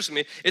scares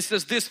me, it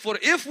says this, for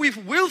if we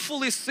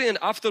willfully sin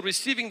after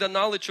receiving the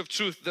knowledge of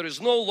truth, there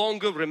is no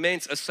longer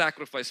remains a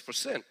sacrifice for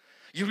sin.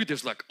 You read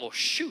this like, oh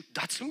shoot,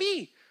 that's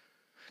me.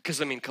 Because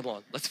I mean, come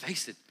on, let's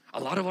face it, a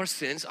lot of our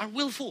sins are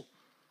willful.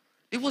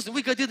 It wasn't,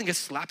 we didn't get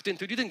slapped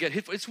into it, you didn't get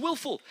hit, it's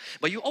willful.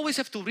 But you always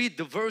have to read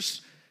the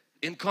verse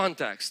in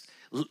context.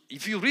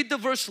 If you read the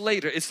verse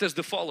later, it says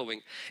the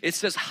following. It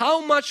says,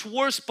 how much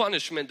worse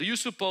punishment do you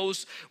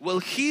suppose will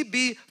he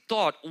be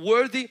thought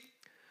worthy?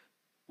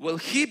 Will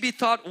he be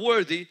thought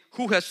worthy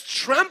who has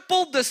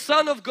trampled the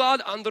Son of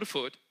God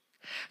underfoot,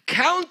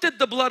 counted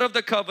the blood of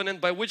the covenant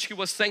by which he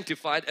was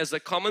sanctified as a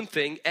common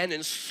thing, and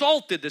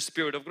insulted the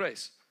Spirit of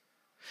grace?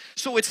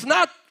 So it's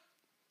not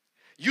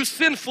you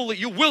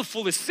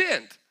willfully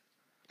sinned.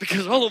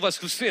 Because all of us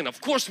who sin,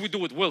 of course we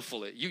do it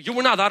willfully. You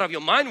were not out of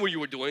your mind when you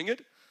were doing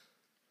it.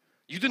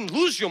 You didn't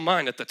lose your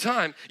mind at the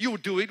time, you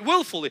would do it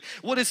willfully.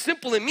 What it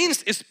simply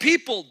means is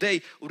people,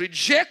 they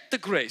reject the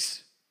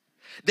grace,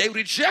 they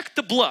reject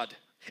the blood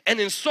and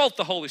insult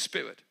the Holy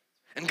Spirit.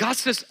 And God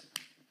says,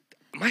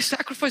 my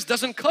sacrifice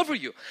doesn't cover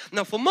you.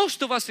 Now for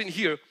most of us in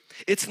here,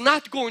 it's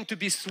not going to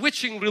be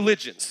switching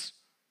religions.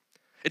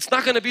 It's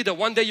not going to be that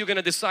one day you're going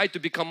to decide to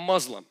become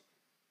Muslim.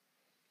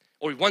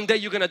 Or one day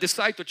you're going to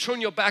decide to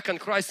turn your back on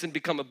Christ and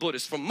become a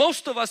Buddhist. For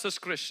most of us as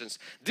Christians,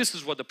 this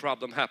is what the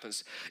problem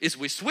happens. Is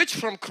we switch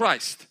from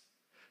Christ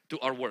to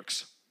our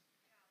works.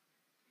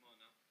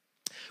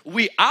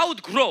 We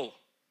outgrow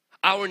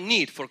our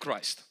need for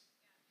Christ.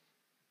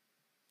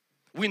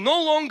 We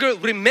no longer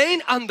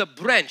remain on the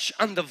branch,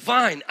 on the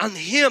vine, on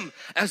Him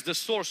as the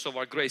source of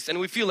our grace. And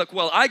we feel like,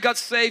 well, I got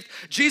saved.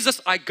 Jesus,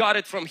 I got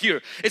it from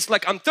here. It's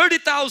like I'm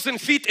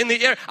 30,000 feet in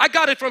the air. I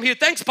got it from here.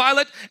 Thanks,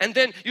 pilot. And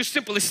then you're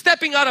simply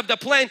stepping out of the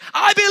plane.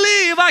 I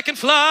believe I can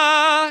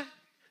fly.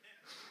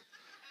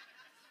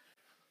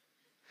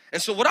 And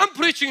so what I'm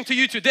preaching to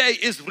you today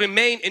is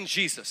remain in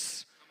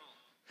Jesus.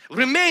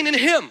 Remain in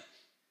Him.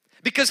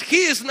 Because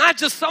He is not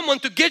just someone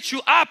to get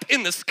you up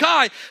in the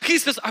sky. He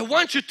says, I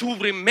want you to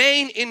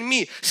remain in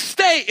me.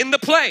 Stay in the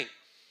plane.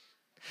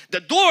 The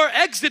door,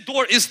 exit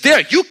door is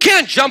there. You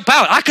can't jump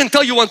out. I can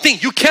tell you one thing.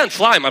 You can't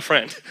fly, my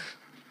friend.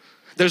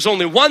 There's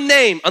only one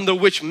name under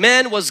which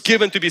man was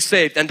given to be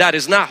saved. And that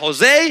is not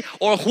Jose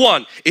or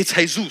Juan. It's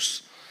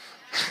Jesus.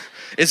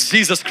 It's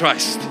Jesus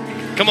Christ.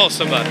 Come on,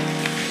 somebody.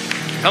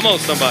 Come on,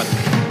 somebody.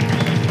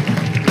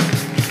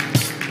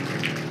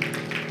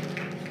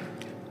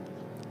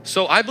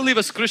 So I believe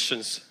as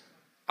Christians,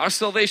 our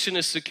salvation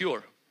is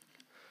secure.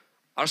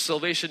 Our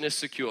salvation is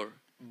secure,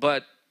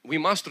 but we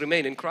must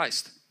remain in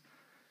Christ.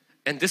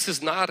 And this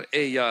is not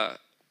it's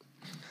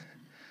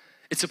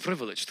a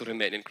privilege to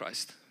remain in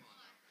Christ.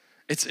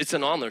 It's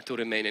an honor to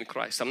remain in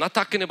Christ. I'm not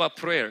talking about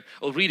prayer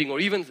or reading or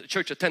even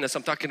church attendance.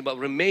 I'm talking about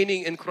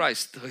remaining in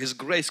Christ. His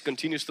grace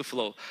continues to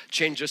flow,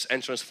 changes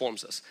and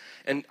transforms us.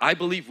 And I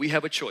believe we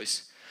have a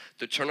choice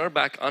to turn our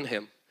back on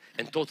Him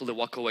and totally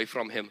walk away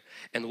from Him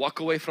and walk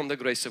away from the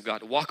grace of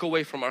God, walk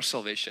away from our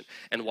salvation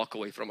and walk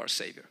away from our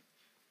Savior.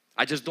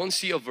 I just don't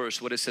see a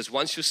verse where it says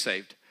once you're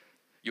saved,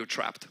 you're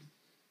trapped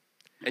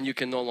and you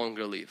can no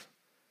longer leave.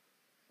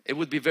 It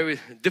would be very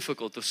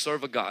difficult to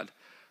serve a God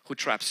who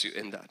traps you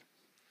in that.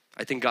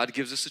 I think God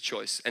gives us a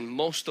choice, and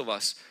most of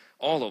us,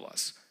 all of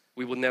us,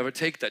 we would never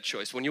take that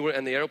choice. When you were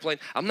in the airplane,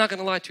 I'm not going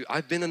to lie to you,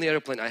 I've been in the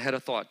airplane, I had a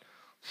thought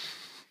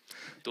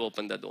to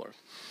open that door.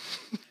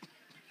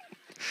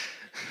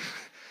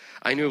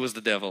 I knew it was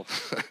the devil.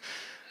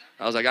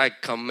 I was like, I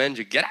commend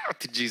you, get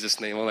out in Jesus'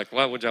 name. I'm like,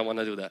 why would I want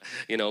to do that?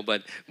 You know,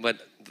 but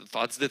the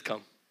thoughts did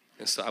come.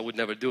 And so I would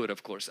never do it,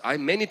 of course. I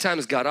many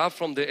times got off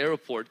from the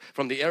airport,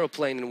 from the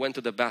airplane and went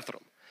to the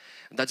bathroom.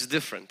 That's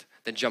different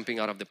than jumping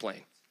out of the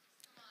plane.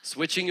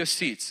 Switching your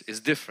seats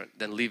is different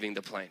than leaving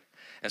the plane.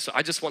 And so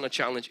I just want to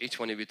challenge each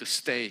one of you to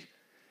stay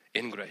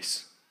in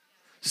grace.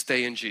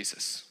 Stay in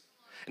Jesus.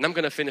 And I'm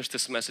going to finish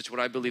this message with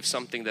I believe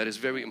something that is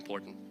very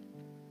important.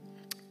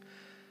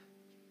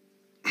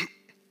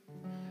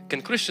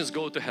 Can Christians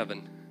go to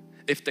heaven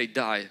if they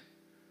die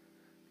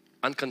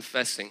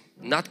unconfessing,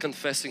 not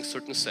confessing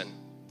certain sin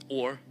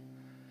or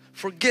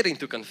forgetting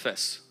to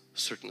confess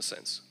certain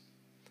sins?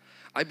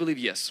 I believe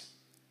yes.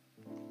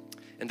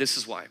 And this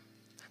is why.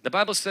 The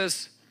Bible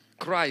says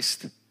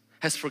Christ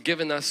has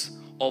forgiven us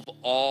of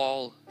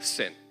all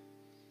sin.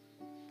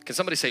 Can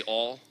somebody say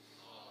all?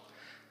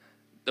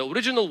 The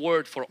original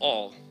word for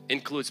all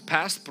includes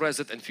past,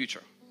 present and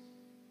future.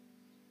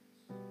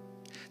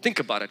 Think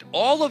about it.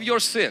 All of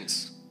your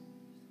sins,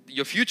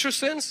 your future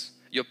sins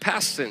your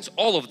past sins,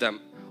 all of them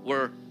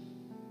were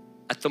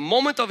at the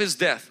moment of His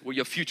death were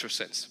your future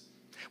sins.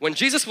 When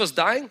Jesus was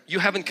dying, you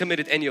haven't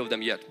committed any of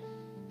them yet.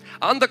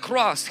 On the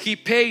cross, He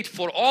paid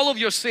for all of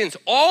your sins.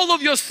 All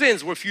of your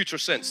sins were future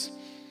sins.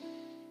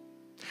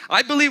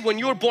 I believe when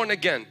you're born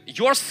again,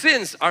 your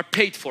sins are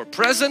paid for,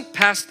 present,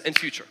 past and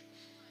future.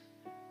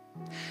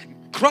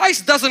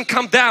 Christ doesn't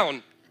come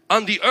down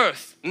on the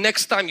earth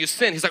next time you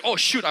sin. He's like, oh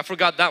shoot, I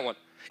forgot that one.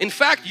 In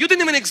fact, you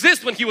didn't even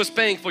exist when He was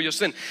paying for your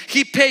sin.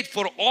 He paid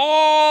for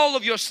all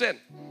of your sin.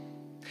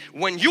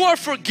 When you are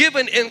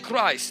forgiven in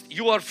Christ,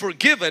 you are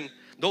forgiven.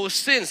 Those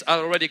sins are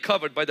already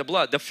covered by the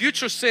blood. The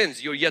future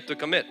sins you're yet to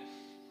commit.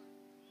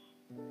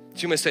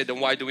 So you may say, then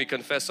why do we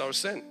confess our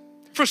sin?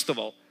 First of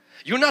all,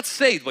 you're not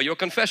saved by your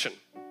confession.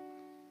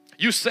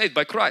 You're saved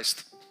by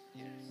Christ.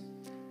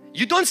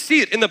 You don't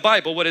see it in the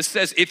Bible where it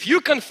says, if you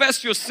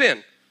confess your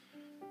sin,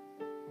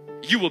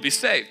 you will be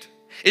saved.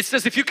 It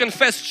says if you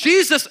confess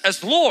Jesus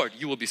as Lord,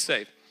 you will be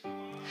saved.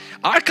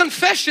 Our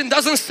confession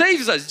doesn't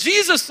save us.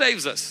 Jesus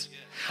saves us.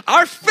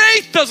 Our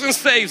faith doesn't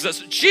save us.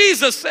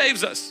 Jesus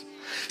saves us.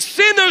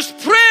 Sinner's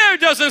prayer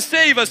doesn't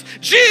save us.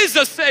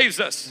 Jesus saves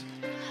us.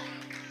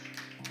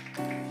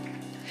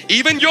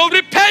 Even your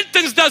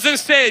repentance doesn't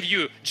save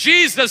you.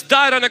 Jesus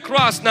died on the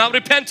cross. Now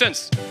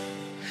repentance.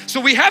 So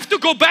we have to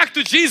go back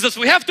to Jesus.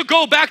 We have to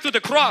go back to the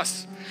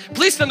cross.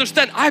 Please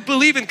understand, I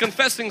believe in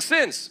confessing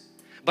sins.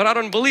 But I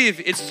don't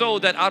believe it's so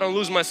that I don't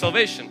lose my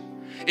salvation.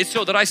 It's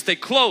so that I stay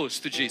close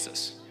to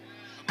Jesus.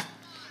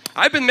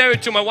 I've been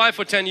married to my wife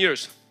for 10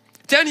 years.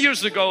 10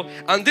 years ago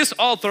on this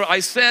altar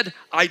I said,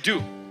 I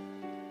do.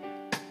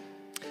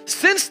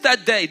 Since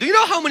that day, do you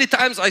know how many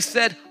times I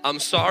said, I'm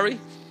sorry?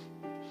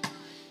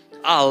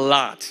 A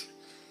lot.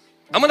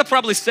 I'm gonna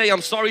probably say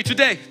I'm sorry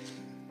today.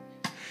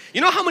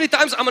 You know how many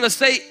times I'm gonna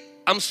say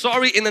I'm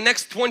sorry in the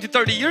next 20,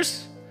 30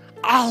 years?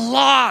 A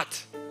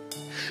lot.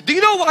 Do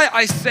you know why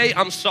I say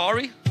I'm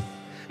sorry?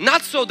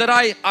 Not so that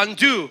I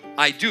undo,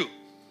 I do.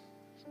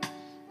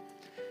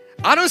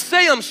 I don't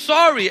say I'm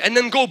sorry and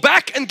then go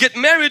back and get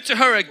married to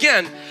her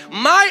again.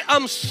 My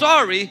I'm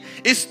sorry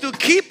is to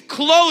keep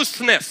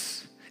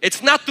closeness.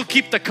 It's not to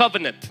keep the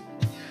covenant.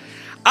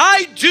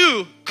 I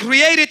do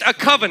created a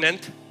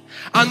covenant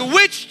on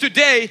which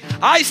today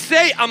I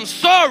say I'm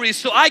sorry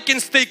so I can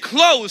stay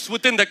close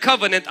within the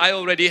covenant I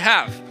already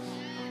have.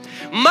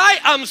 My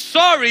I'm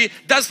sorry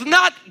does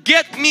not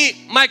get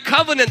me my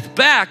covenant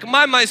back.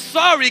 My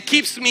sorry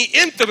keeps me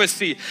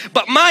intimacy.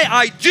 But my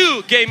I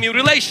do gave me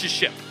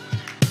relationship.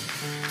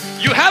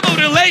 You have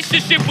a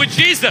relationship with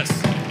Jesus.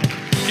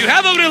 You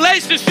have a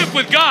relationship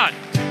with God.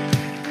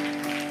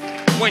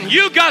 When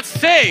you got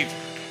saved,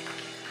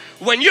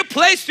 when you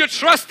placed your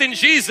trust in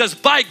Jesus,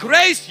 by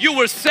grace you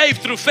were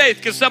saved through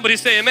faith. Can somebody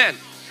say amen?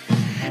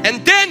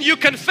 And then you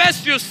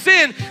confess your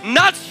sin,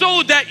 not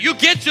so that you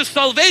get your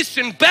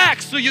salvation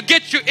back, so you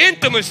get your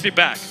intimacy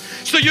back,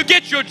 so you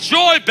get your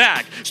joy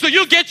back, so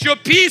you get your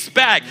peace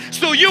back,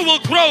 so you will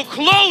grow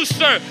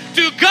closer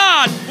to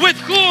God with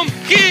whom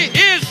He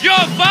is your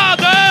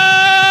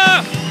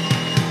Father.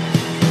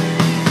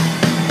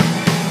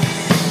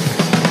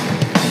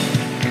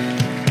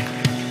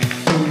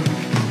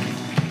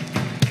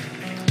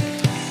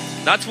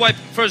 That's why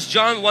 1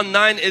 John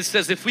 1:9 it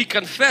says, if we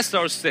confess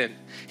our sin,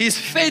 He's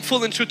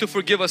faithful and true to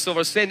forgive us of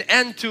our sin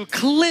and to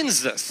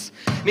cleanse us.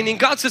 Meaning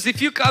God says,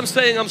 if you come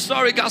saying I'm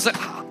sorry, God's like,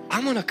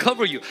 I'm gonna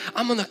cover you,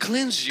 I'm gonna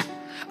cleanse you,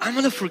 I'm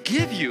gonna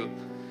forgive you.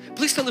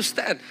 Please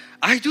understand,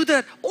 I do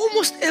that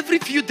almost every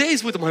few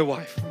days with my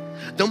wife.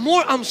 The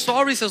more I'm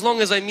sorry, as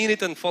long as I mean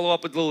it and follow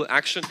up with a little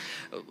action,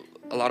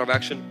 a lot of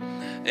action,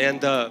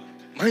 and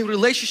my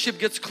relationship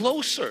gets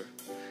closer.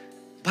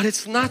 But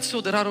it's not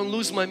so that I don't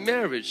lose my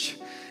marriage.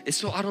 It's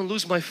so I don't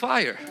lose my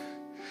fire,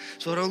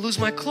 so I don't lose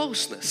my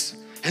closeness.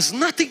 It has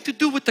nothing to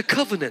do with the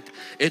covenant.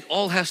 It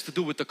all has to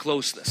do with the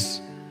closeness.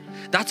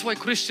 That's why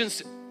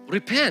Christians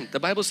repent. The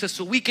Bible says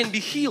so we can be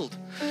healed,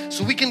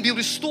 so we can be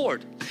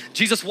restored.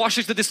 Jesus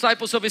washes the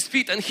disciples of His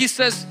feet and He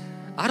says,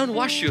 I don't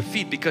wash your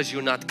feet because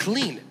you're not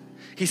clean.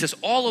 He says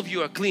all of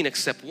you are clean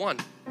except one,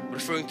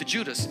 referring to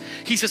Judas.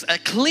 He says a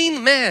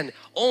clean man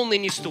only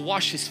needs to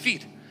wash his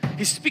feet.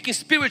 He's speaking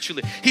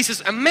spiritually. He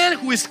says a man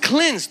who is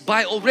cleansed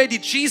by already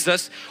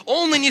Jesus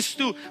only needs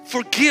to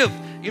forgive,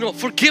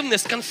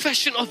 forgiveness,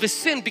 confession of his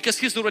sin, because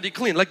he's already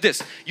clean. Like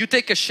this, you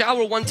take a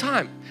shower one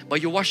time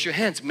but you wash your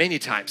hands many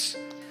times.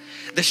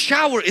 The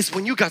shower is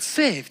when you got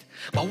saved,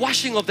 but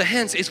washing of the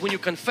hands is when you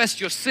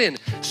confess your sin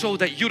so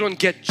that you don't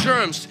get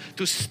germs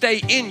to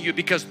stay in you,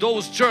 because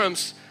those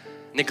germs,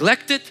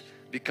 neglected,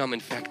 become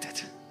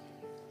infected.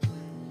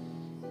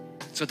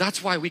 So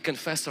that's why we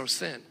confess our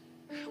sin.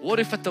 What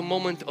if at the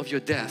moment of your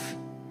death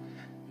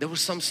there were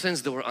some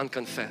sins that were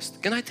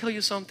unconfessed? Can I tell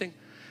you something?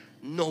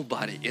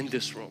 Nobody in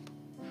this room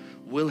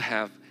will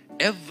have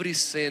every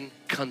sin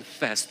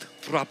confessed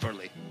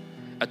properly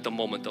at the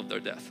moment of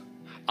their death,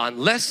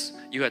 unless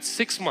you had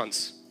 6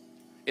 months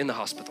in the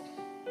hospital.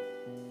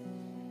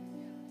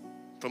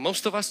 For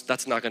most of us,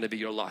 that's not going to be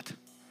your lot.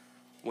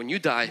 When you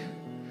die,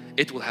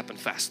 it will happen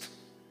fast.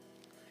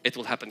 It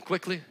will happen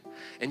quickly,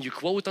 and you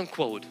quote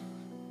unquote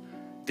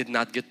did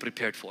not get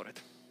prepared for it.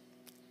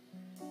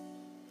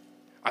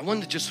 I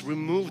want to just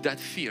remove that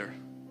fear.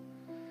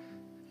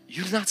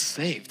 You're not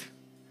saved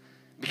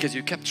because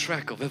you kept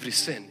track of every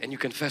sin and you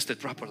confessed it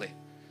properly.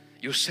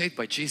 You're saved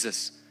by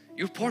Jesus.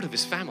 You're part of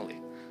His family.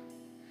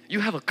 You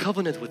have a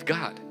covenant with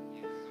God.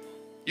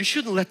 You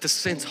shouldn't let the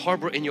sins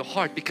harbor in your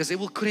heart because it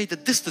will create a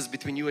distance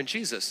between you and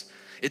Jesus.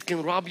 It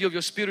can rob you of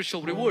your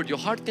spiritual reward. Your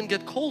heart can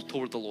get cold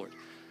toward the Lord.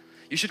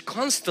 You should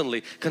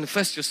constantly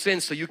confess your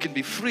sins so you can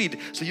be freed,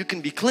 so you can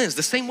be cleansed.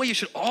 The same way you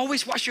should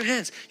always wash your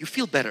hands. You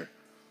feel better.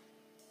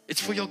 It's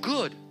for your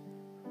good.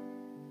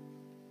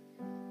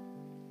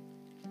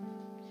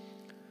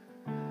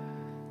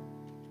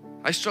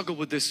 I struggle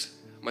with this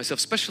myself,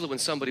 especially when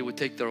somebody would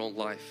take their own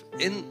life.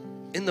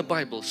 In the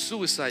Bible,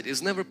 suicide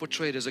is never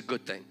portrayed as a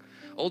good thing.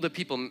 All the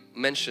people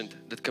mentioned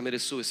that committed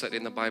suicide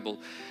in the Bible,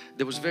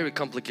 there was very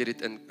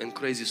complicated and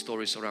crazy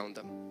stories around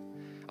them.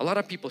 A lot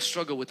of people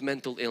struggle with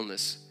mental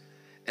illness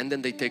and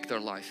then they take their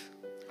life.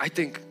 I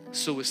think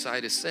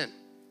suicide is sin,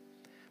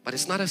 but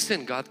it's not a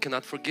sin God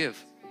cannot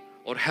forgive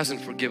or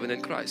hasn't forgiven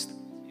in Christ.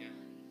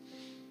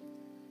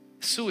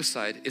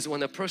 Suicide is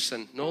when a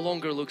person no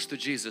longer looks to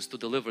Jesus to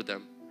deliver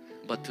them,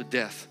 but to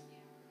death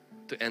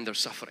to end their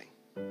suffering.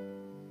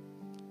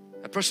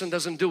 A person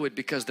doesn't do it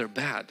because they're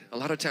bad. A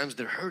lot of times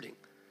they're hurting.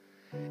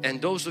 And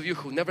those of you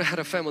who never had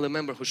a family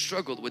member who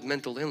struggled with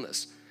mental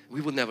illness, we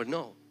would never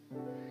know.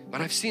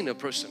 But I've seen a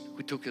person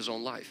who took his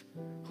own life,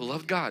 who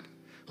loved God,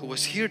 who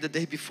was here the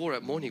day before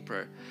at morning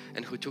prayer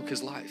and who took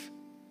his life.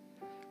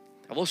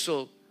 I've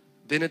also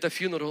been at the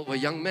funeral of a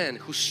young man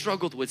who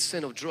struggled with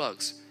sin of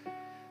drugs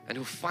and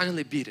who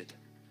finally beat it.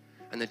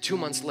 And then 2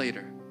 months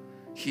later,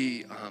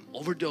 he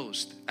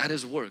overdosed at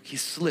his work. He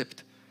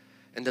slipped.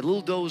 And the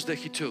little dose that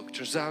he took,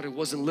 turns out it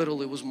wasn't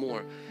little, it was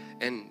more.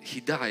 And he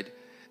died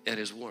at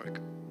his work.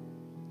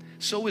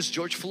 So is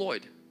George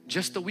Floyd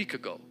just a week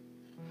ago.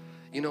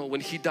 You know,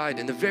 when he died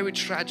in a very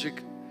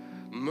tragic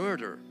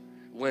murder,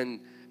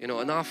 when, you know,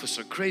 an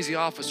officer, crazy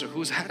officer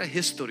who's had a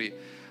history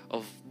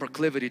of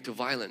proclivity to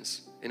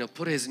violence, you know,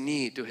 put his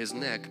knee to his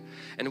neck.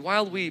 And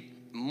while we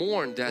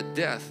mourn that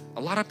death,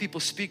 a lot of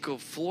people speak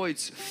of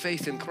Floyd's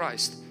faith in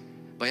Christ.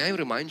 But I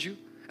remind you,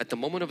 at the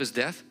moment of his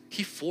death,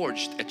 he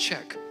forged a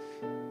check.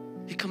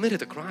 He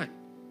committed a crime.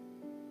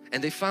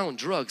 And they found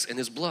drugs in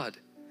his blood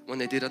when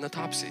they did an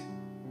autopsy.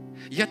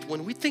 Yet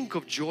when we think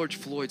of George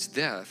Floyd's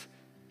death,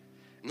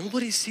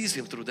 nobody sees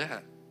him through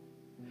that.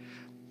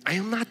 I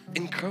am not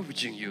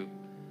encouraging you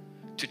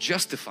to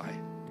justify,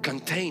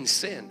 contain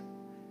sin.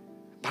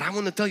 But I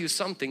want to tell you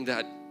something,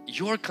 that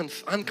your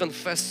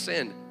unconfessed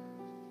sin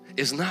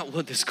is not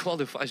what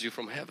disqualifies you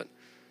from heaven.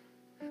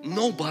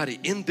 Nobody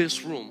in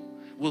this room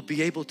will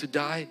be able to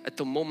die at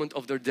the moment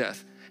of their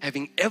death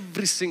having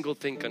every single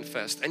thing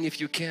confessed. And if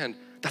you can,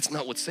 that's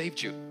not what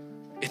saved you.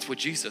 It's what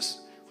Jesus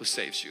who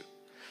saves you.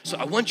 So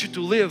I want you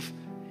to live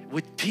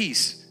with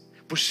peace.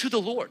 Pursue the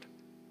Lord.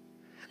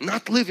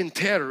 Not live in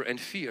terror and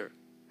fear.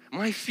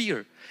 My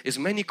fear is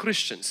many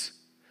Christians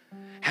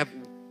have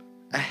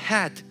a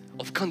hat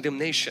of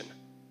condemnation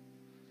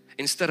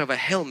instead of a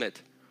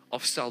helmet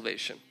of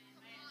salvation.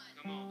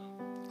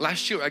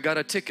 Last year I got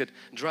a ticket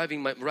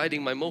riding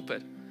my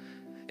moped,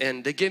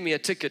 and they gave me a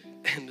ticket,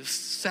 and it was a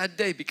sad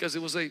day because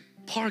it was a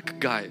park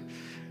guy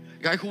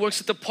who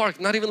works at the park,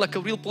 not even like a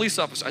real police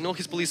officer. I know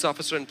he's a police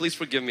officer, and please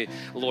forgive me,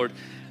 Lord.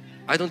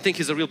 I don't think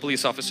he's a real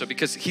police officer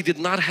because he did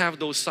not have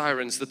those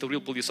sirens that the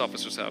real police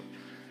officers have.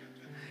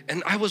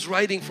 And I was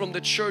riding from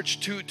the church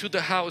to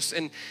the house,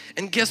 and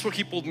guess where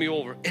he pulled me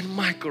over? In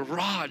my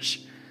garage.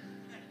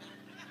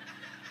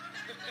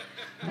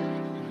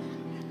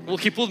 Well,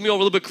 he pulled me over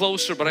a little bit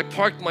closer, but I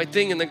parked my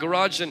thing in the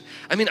garage, and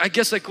I mean, I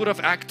guess I could have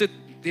acted,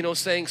 you know,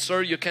 saying,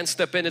 sir, you can't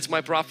step in, it's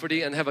my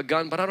property, and have a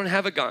gun, but I don't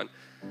have a gun.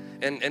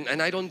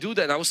 And I don't do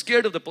that. And I was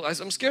scared of the police.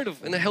 I'm scared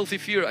of, in a healthy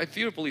fear, I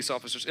fear police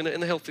officers in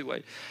a healthy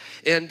way.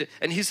 And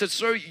he said,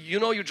 sir, you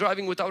know you're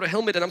driving without a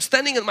helmet. And I'm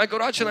standing in my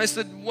garage, and I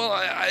said, well,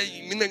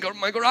 I'm in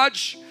my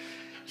garage.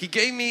 He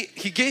gave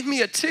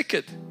me a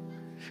ticket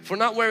for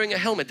not wearing a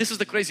helmet. This is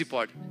the crazy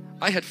part.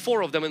 I had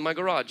 4 of them in my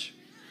garage.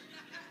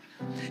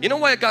 You know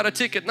why I got a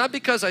ticket? Not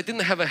because I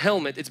didn't have a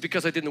helmet, it's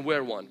because I didn't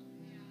wear one.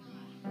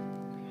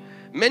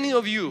 Many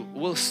of you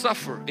will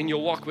suffer in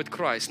your walk with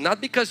Christ, not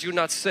because you're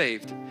not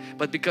saved,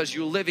 but because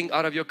you're living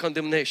out of your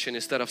condemnation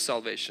instead of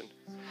salvation.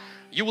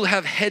 You will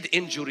have head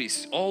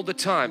injuries all the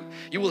time.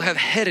 You will have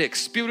headaches,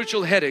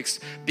 spiritual headaches,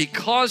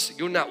 because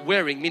you're not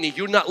wearing, meaning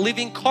you're not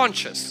living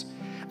conscious.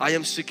 I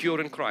am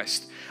secure in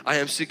Christ. I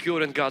am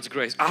secure in God's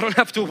grace. I don't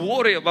have to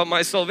worry about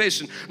my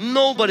salvation.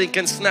 Nobody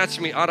can snatch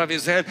me out of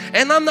His hand,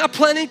 and I'm not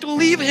planning to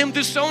leave Him,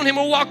 disown Him,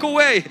 or walk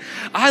away.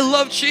 I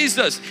love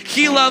Jesus.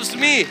 He loves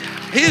me.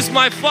 He is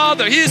my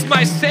Father. He is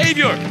my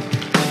Savior.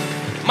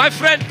 My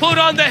friend, put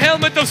on the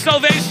helmet of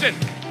salvation.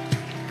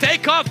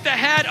 Take off the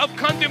hat of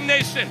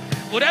condemnation.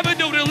 Whatever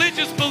the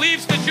religious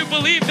beliefs that you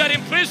believe that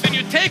imprison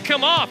you, take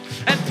them off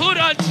and put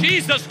on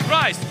Jesus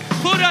Christ.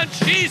 Put on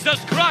Jesus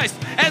Christ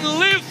and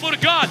live for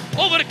God.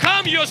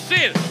 Overcome your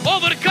sin.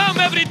 Overcome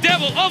every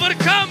devil.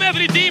 Overcome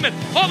every demon.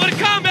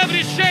 Overcome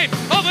every shame.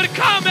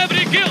 Overcome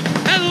every guilt.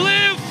 And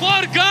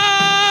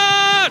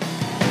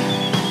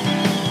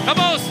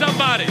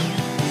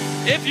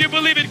you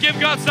believe it, give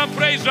God some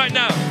praise right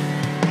now.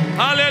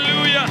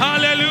 Hallelujah,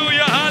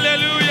 hallelujah,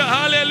 hallelujah,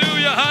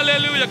 hallelujah,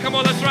 hallelujah. Come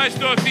on, let's rise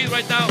to our feet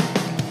right now.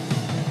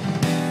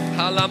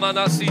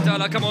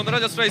 Come on,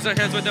 let us raise our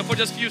hands right now for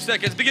just a few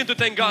seconds. Begin to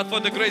thank God for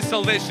the great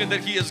salvation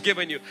that He has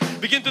given you.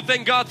 Begin to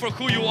thank God for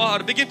who you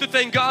are. Begin to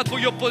thank God for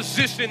your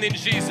position in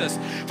Jesus.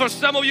 For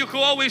some of you who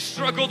always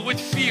struggled with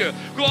fear,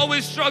 who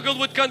always struggled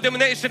with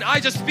condemnation, I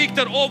just speak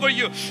that over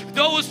you.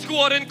 Those who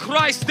are in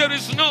Christ, there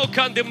is no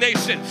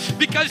condemnation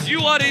because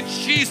you are in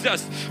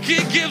Jesus. He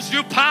gives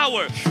you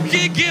power.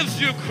 He gives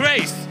you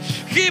grace.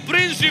 He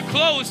brings you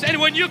close, and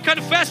when you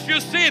confess your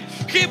sin,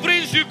 He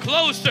brings you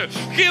closer.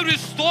 He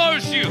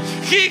restores you.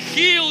 He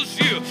heals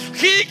you.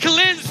 He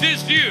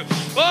cleanses you.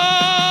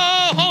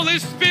 Oh, Holy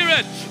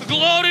Spirit,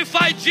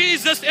 glorify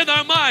Jesus in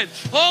our mind.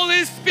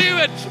 Holy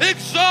Spirit,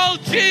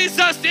 exalt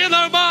Jesus in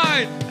our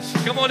mind.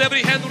 Come on,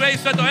 every hand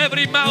raised and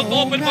every mouth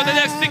open for the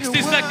next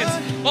 60 seconds.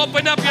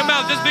 Open up your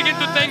mouth. Just begin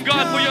to thank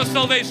God for your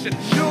salvation.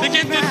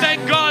 Begin to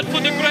thank God for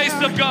the grace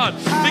of God.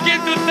 Begin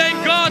to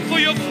thank God for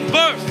your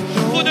birth,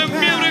 for the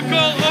miracle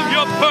of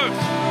your birth.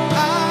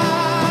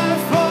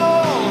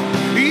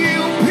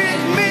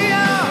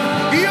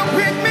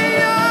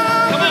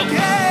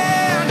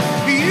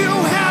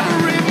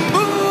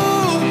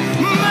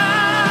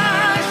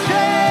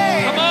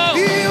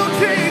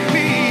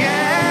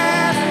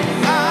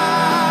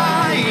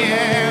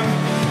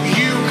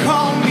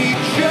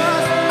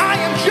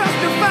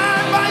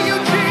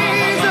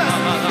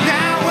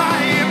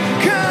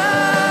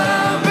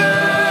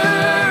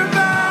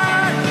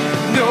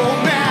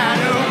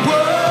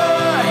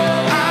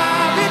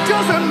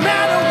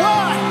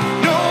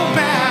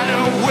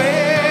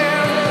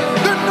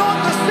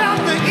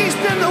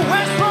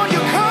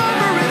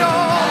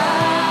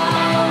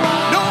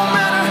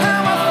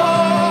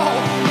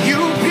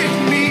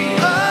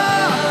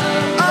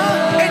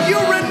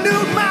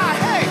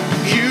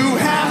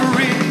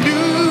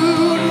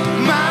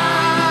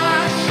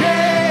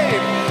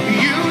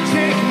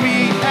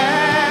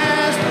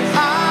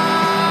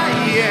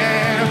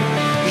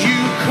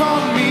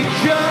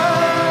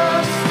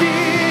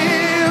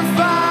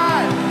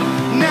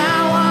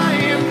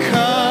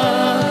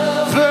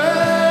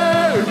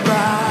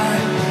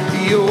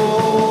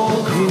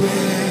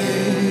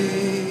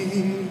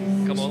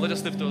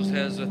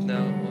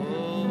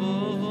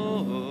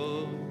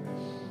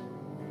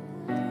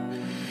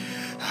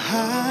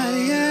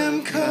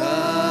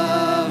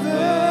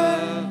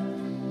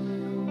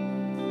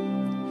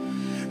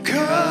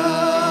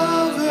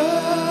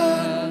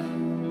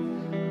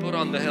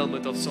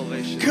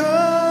 Salvation.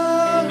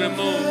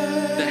 Remove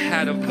the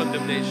hat of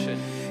condemnation.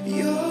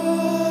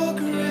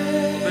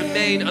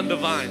 Remain on the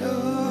vine.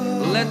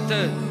 Let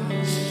the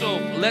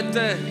soap, let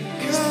the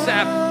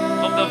sap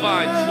of the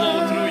vine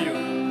flow through you.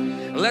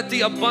 Let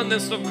the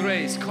abundance of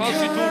grace cause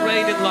you to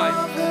reign in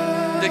life.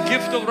 The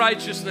gift of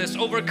righteousness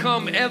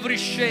overcome every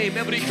shame,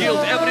 every guilt,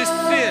 every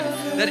sin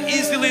that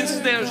easily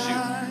ensnares you.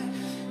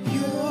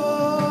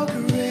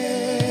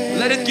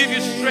 Let it give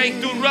you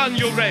strength to run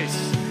your race.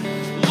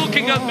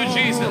 Looking unto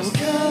Jesus,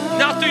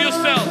 not to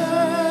yourself,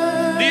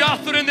 the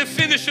author and the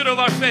finisher of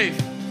our faith.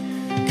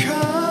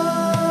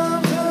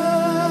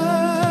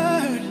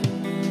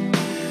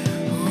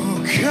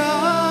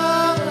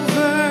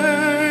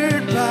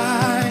 Covered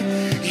by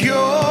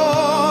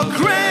your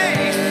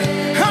grace.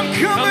 I'm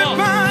covered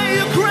by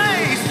your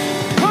grace.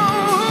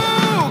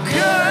 Oh,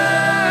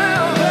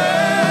 covered.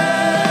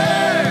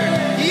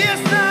 Yes,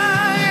 I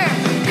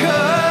am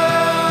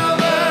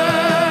covered.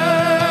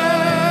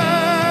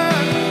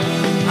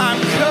 I'm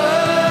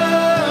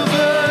covered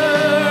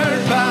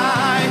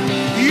by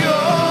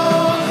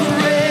your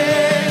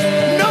grace.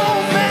 No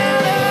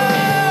matter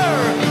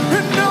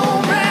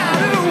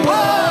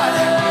what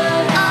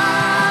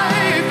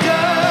I've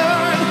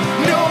done,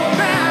 no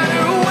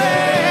matter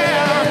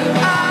where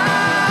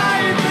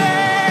I've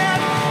been,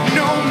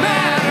 no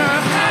matter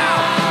how,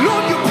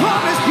 Lord, you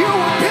promised you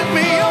would pick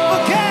me up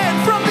again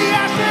from the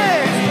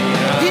ashes.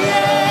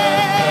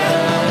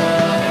 Yeah,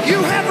 you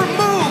have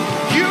removed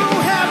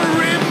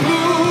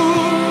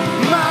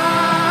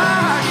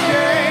my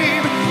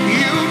shame.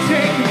 You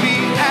take me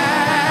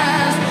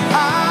as I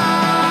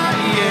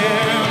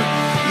am.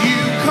 You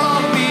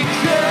call me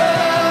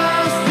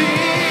justified.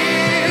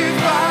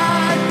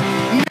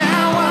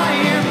 Now I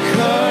am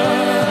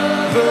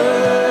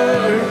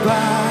covered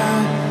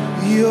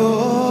by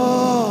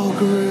your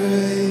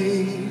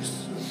grace.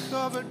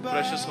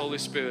 Precious Holy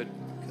Spirit,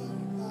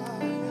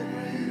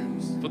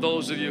 for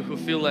those of you who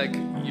feel like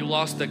you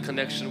lost that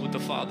connection with the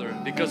Father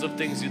because of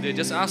things you did,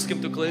 just ask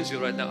Him to cleanse you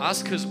right now.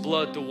 Ask His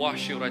blood to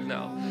wash you right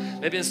now.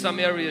 Maybe in some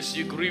areas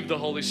you grieve the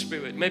Holy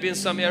Spirit. Maybe in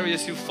some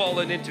areas you've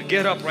fallen into.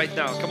 Get up right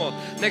now. Come on.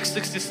 Next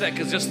 60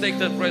 seconds. Just take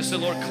that breath. Say,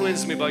 Lord,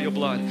 cleanse me by your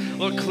blood.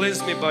 Lord,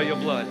 cleanse me by your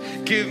blood.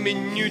 Give me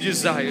new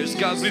desires.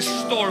 God,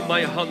 restore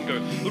my hunger.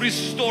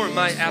 Restore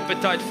my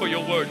appetite for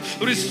your word.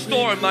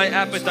 Restore my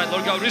appetite,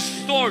 Lord God.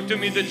 Restore to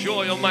me the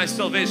joy of my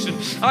salvation.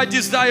 I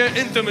desire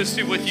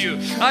intimacy with you.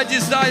 I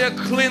desire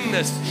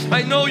cleanness.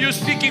 I know you're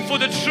speaking for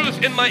the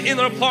truth in my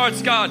inner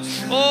parts, God.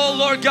 Oh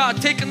Lord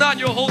God, take not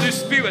your Holy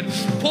Spirit.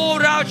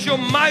 Pour out your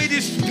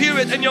mighty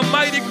Spirit and your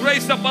mighty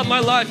grace upon my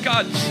life,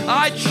 God.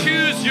 I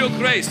choose your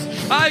grace.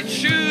 I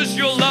choose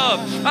your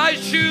love. I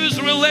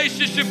choose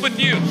relationship with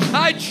you.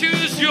 I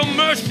choose your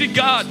mercy,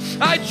 God.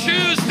 I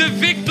choose the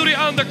victory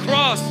on the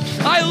cross.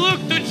 I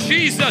look to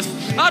Jesus.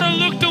 I don't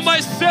look to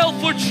myself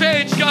for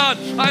change, God.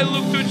 I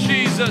look to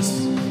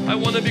Jesus. I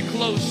want to be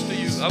close to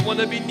you. I want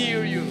to be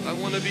near you. I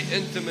want to be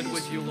intimate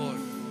with you, Lord.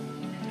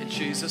 In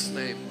Jesus'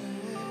 name.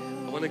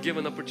 I want to give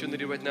an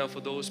opportunity right now for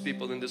those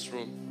people in this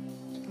room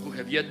who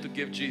have yet to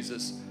give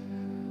Jesus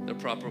the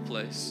proper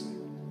place.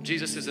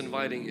 Jesus is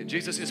inviting you.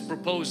 Jesus is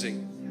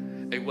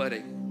proposing a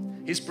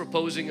wedding. He's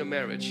proposing a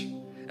marriage.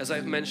 As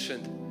I've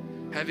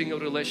mentioned, having a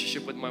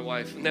relationship with my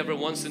wife. Never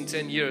once in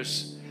 10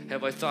 years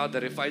have I thought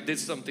that if I did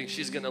something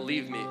she's gonna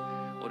leave me,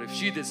 or if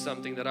she did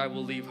something that I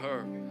will leave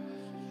her.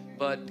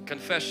 But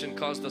confession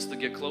caused us to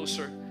get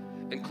closer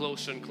and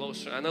closer and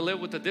closer. And I live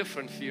with a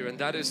different fear, and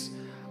that is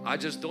I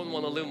just don't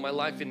want to live my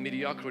life in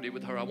mediocrity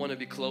with her. I want to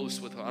be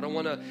close with her. I don't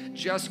want to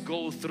just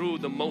go through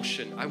the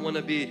motion. I want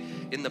to be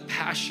in the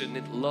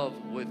passionate love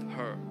with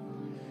her.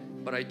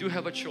 But I do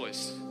have a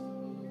choice.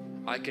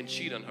 I can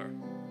cheat on her.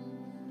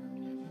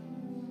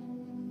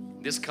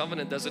 This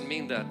covenant doesn't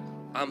mean that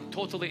I'm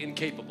totally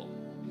incapable.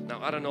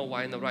 Now I don't know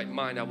why in the right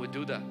mind I would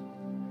do that.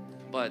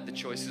 But the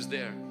choice is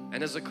there.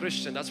 And as a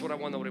Christian, that's what I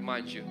want to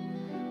remind you.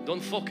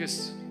 Don't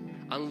focus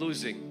on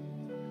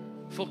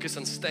losing. Focus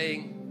on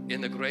staying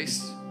in the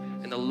grace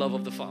and the love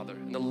of the Father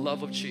and the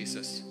love of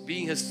Jesus,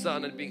 being His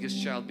son and being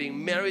His child,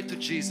 being married to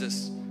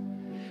Jesus.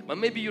 But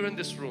maybe you're in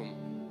this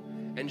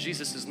room and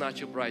Jesus is not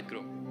your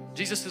bridegroom.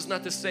 Jesus is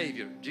not the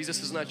Savior.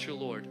 Jesus is not your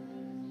Lord.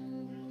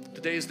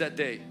 Today is that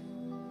day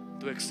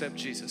to accept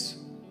Jesus.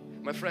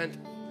 My friend,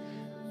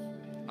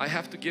 I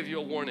have to give you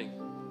a warning.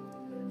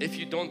 If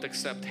you don't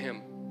accept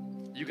Him,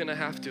 you're gonna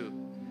have to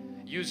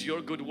use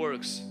your good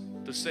works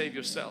to save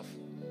yourself.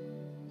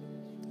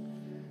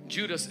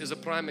 Judas is a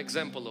prime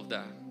example of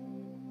that.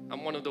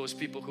 I'm one of those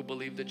people who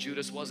believe that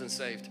Judas wasn't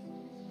saved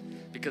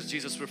because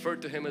Jesus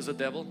referred to him as a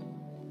devil,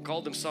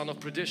 called him son of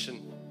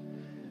perdition,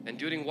 and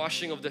during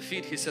washing of the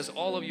feet He says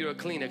all of you are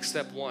clean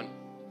except one.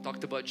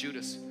 Talked about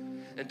Judas.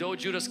 And though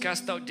Judas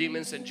cast out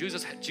demons and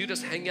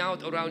Judas hang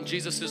out around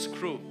Jesus's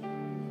crew,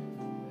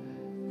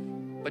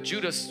 but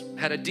Judas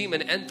had a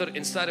demon enter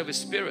inside of his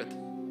spirit.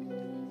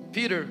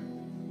 Peter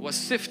was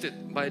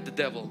sifted by the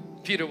devil.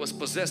 Judas was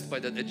possessed by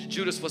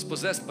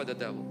the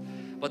devil.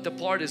 But the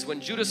part is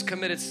when Judas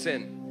committed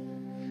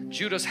sin,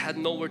 Judas had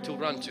nowhere to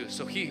run to.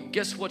 So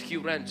guess what he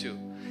ran to?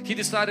 He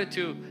decided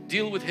to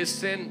deal with his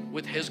sin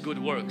with his good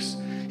works.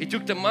 He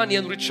took the money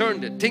and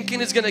returned it,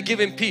 thinking it's gonna give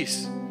him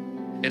peace.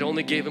 It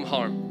only gave him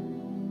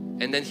harm.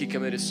 And then he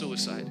committed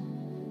suicide.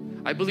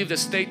 I believe the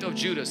state of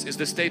Judas is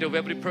the state of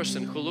every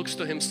person who looks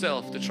to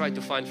himself to try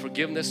to find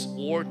forgiveness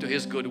or to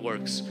his good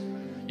works.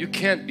 You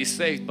can't be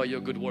saved by your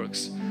good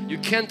works. You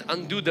can't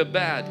undo the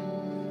bad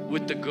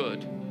with the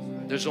good.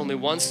 There's only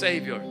one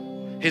Savior.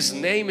 His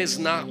name is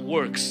not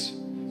works.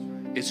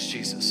 It's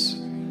Jesus.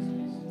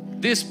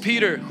 This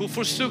Peter who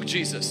forsook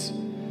Jesus,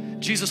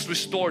 Jesus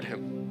restored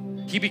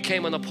him. He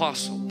became an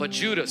apostle. But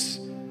Judas,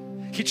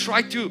 he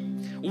tried to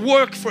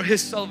work for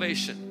his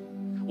salvation.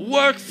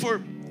 Work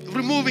for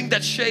removing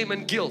that shame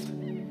and guilt.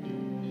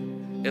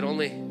 It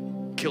only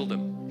killed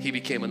him. He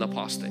became an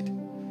apostate.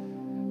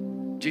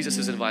 Jesus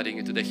is inviting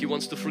you today. He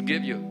wants to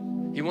forgive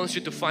you. He wants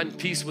you to find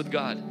peace with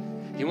God.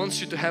 He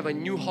wants you to have a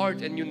new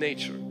heart and new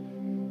nature.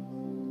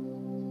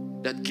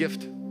 That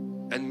gift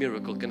and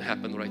miracle can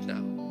happen right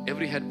now.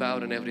 Every head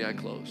bowed and every eye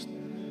closed.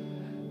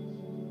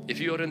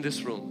 If you are in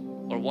this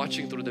room or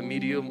watching through the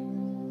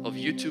medium of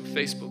YouTube,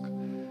 Facebook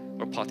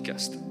or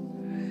podcast,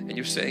 and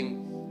you're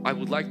saying, I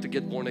would like to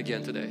get born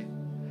again today.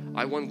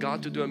 I want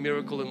God to do a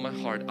miracle in my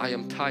heart. I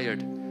am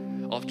tired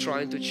of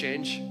trying to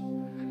change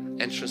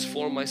and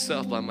transform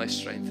myself by my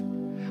strength.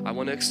 I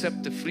want to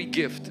accept the free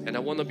gift and I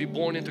want to be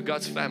born into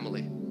God's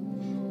family.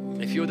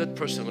 If you're that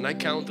person, when I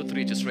count to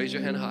 3, just raise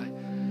your hand high.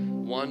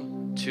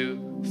 1,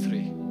 2,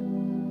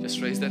 3.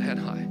 Just raise that hand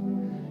high.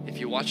 If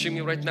you're watching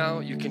me right now,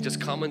 you can just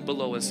comment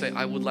below and say,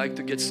 I would like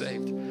to get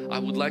saved. I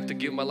would like to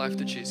give my life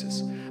to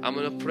Jesus. I'm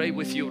going to pray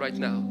with you right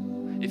now.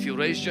 If you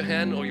raised your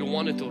hand or you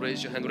wanted to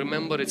raise your hand,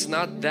 remember it's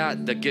not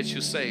that gets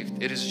you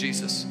saved. It is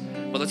Jesus.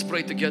 But let's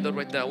pray together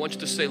right now. I want you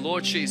to say,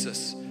 Lord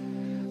Jesus,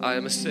 I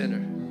am a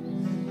sinner.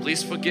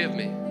 Please forgive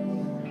me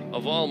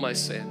of all my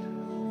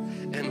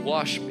sin and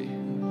wash me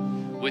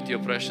with your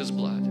precious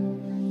blood.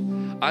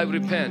 I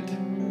repent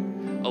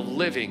of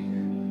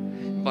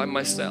living by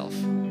myself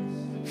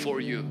for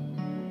you.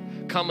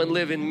 Come and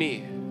live in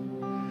me.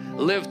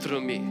 Live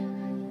through me.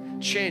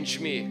 change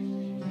me,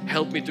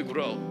 help me to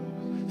grow,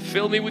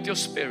 fill me with your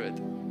Spirit,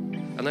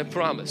 and I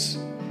promise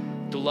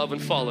to love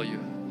and follow you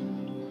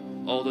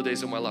all the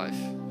days of my life.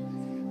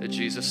 In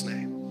Jesus'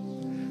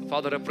 name.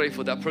 Father, I pray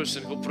for that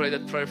person who prayed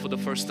that prayer for the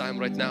first time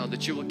right now,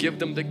 that you will give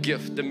them the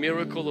gift, the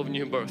miracle of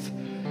new birth.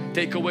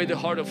 Take away the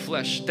heart of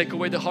flesh, take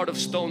away the heart of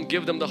stone,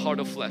 give them the heart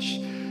of flesh.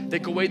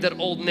 Take away that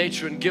old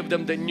nature and give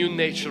them the new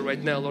nature right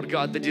now, Lord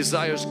God, that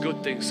desires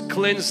good things.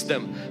 Cleanse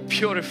them,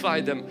 purify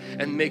them,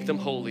 and make them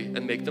holy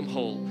and make them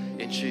whole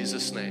in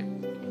Jesus'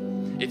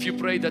 name. If you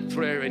prayed that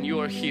prayer and you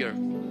are here,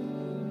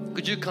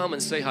 could you come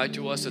and say hi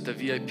to us at the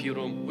VIP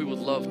room? We would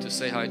love to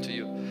say hi to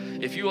you.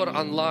 If you are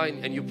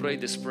online and you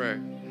prayed this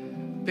prayer,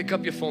 pick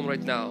up your phone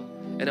right now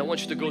and I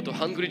want you to go to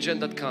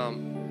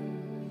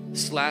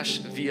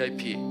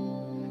hungrygen.com/VIP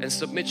and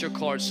submit your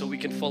card so we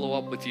can follow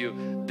up with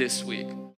you this week.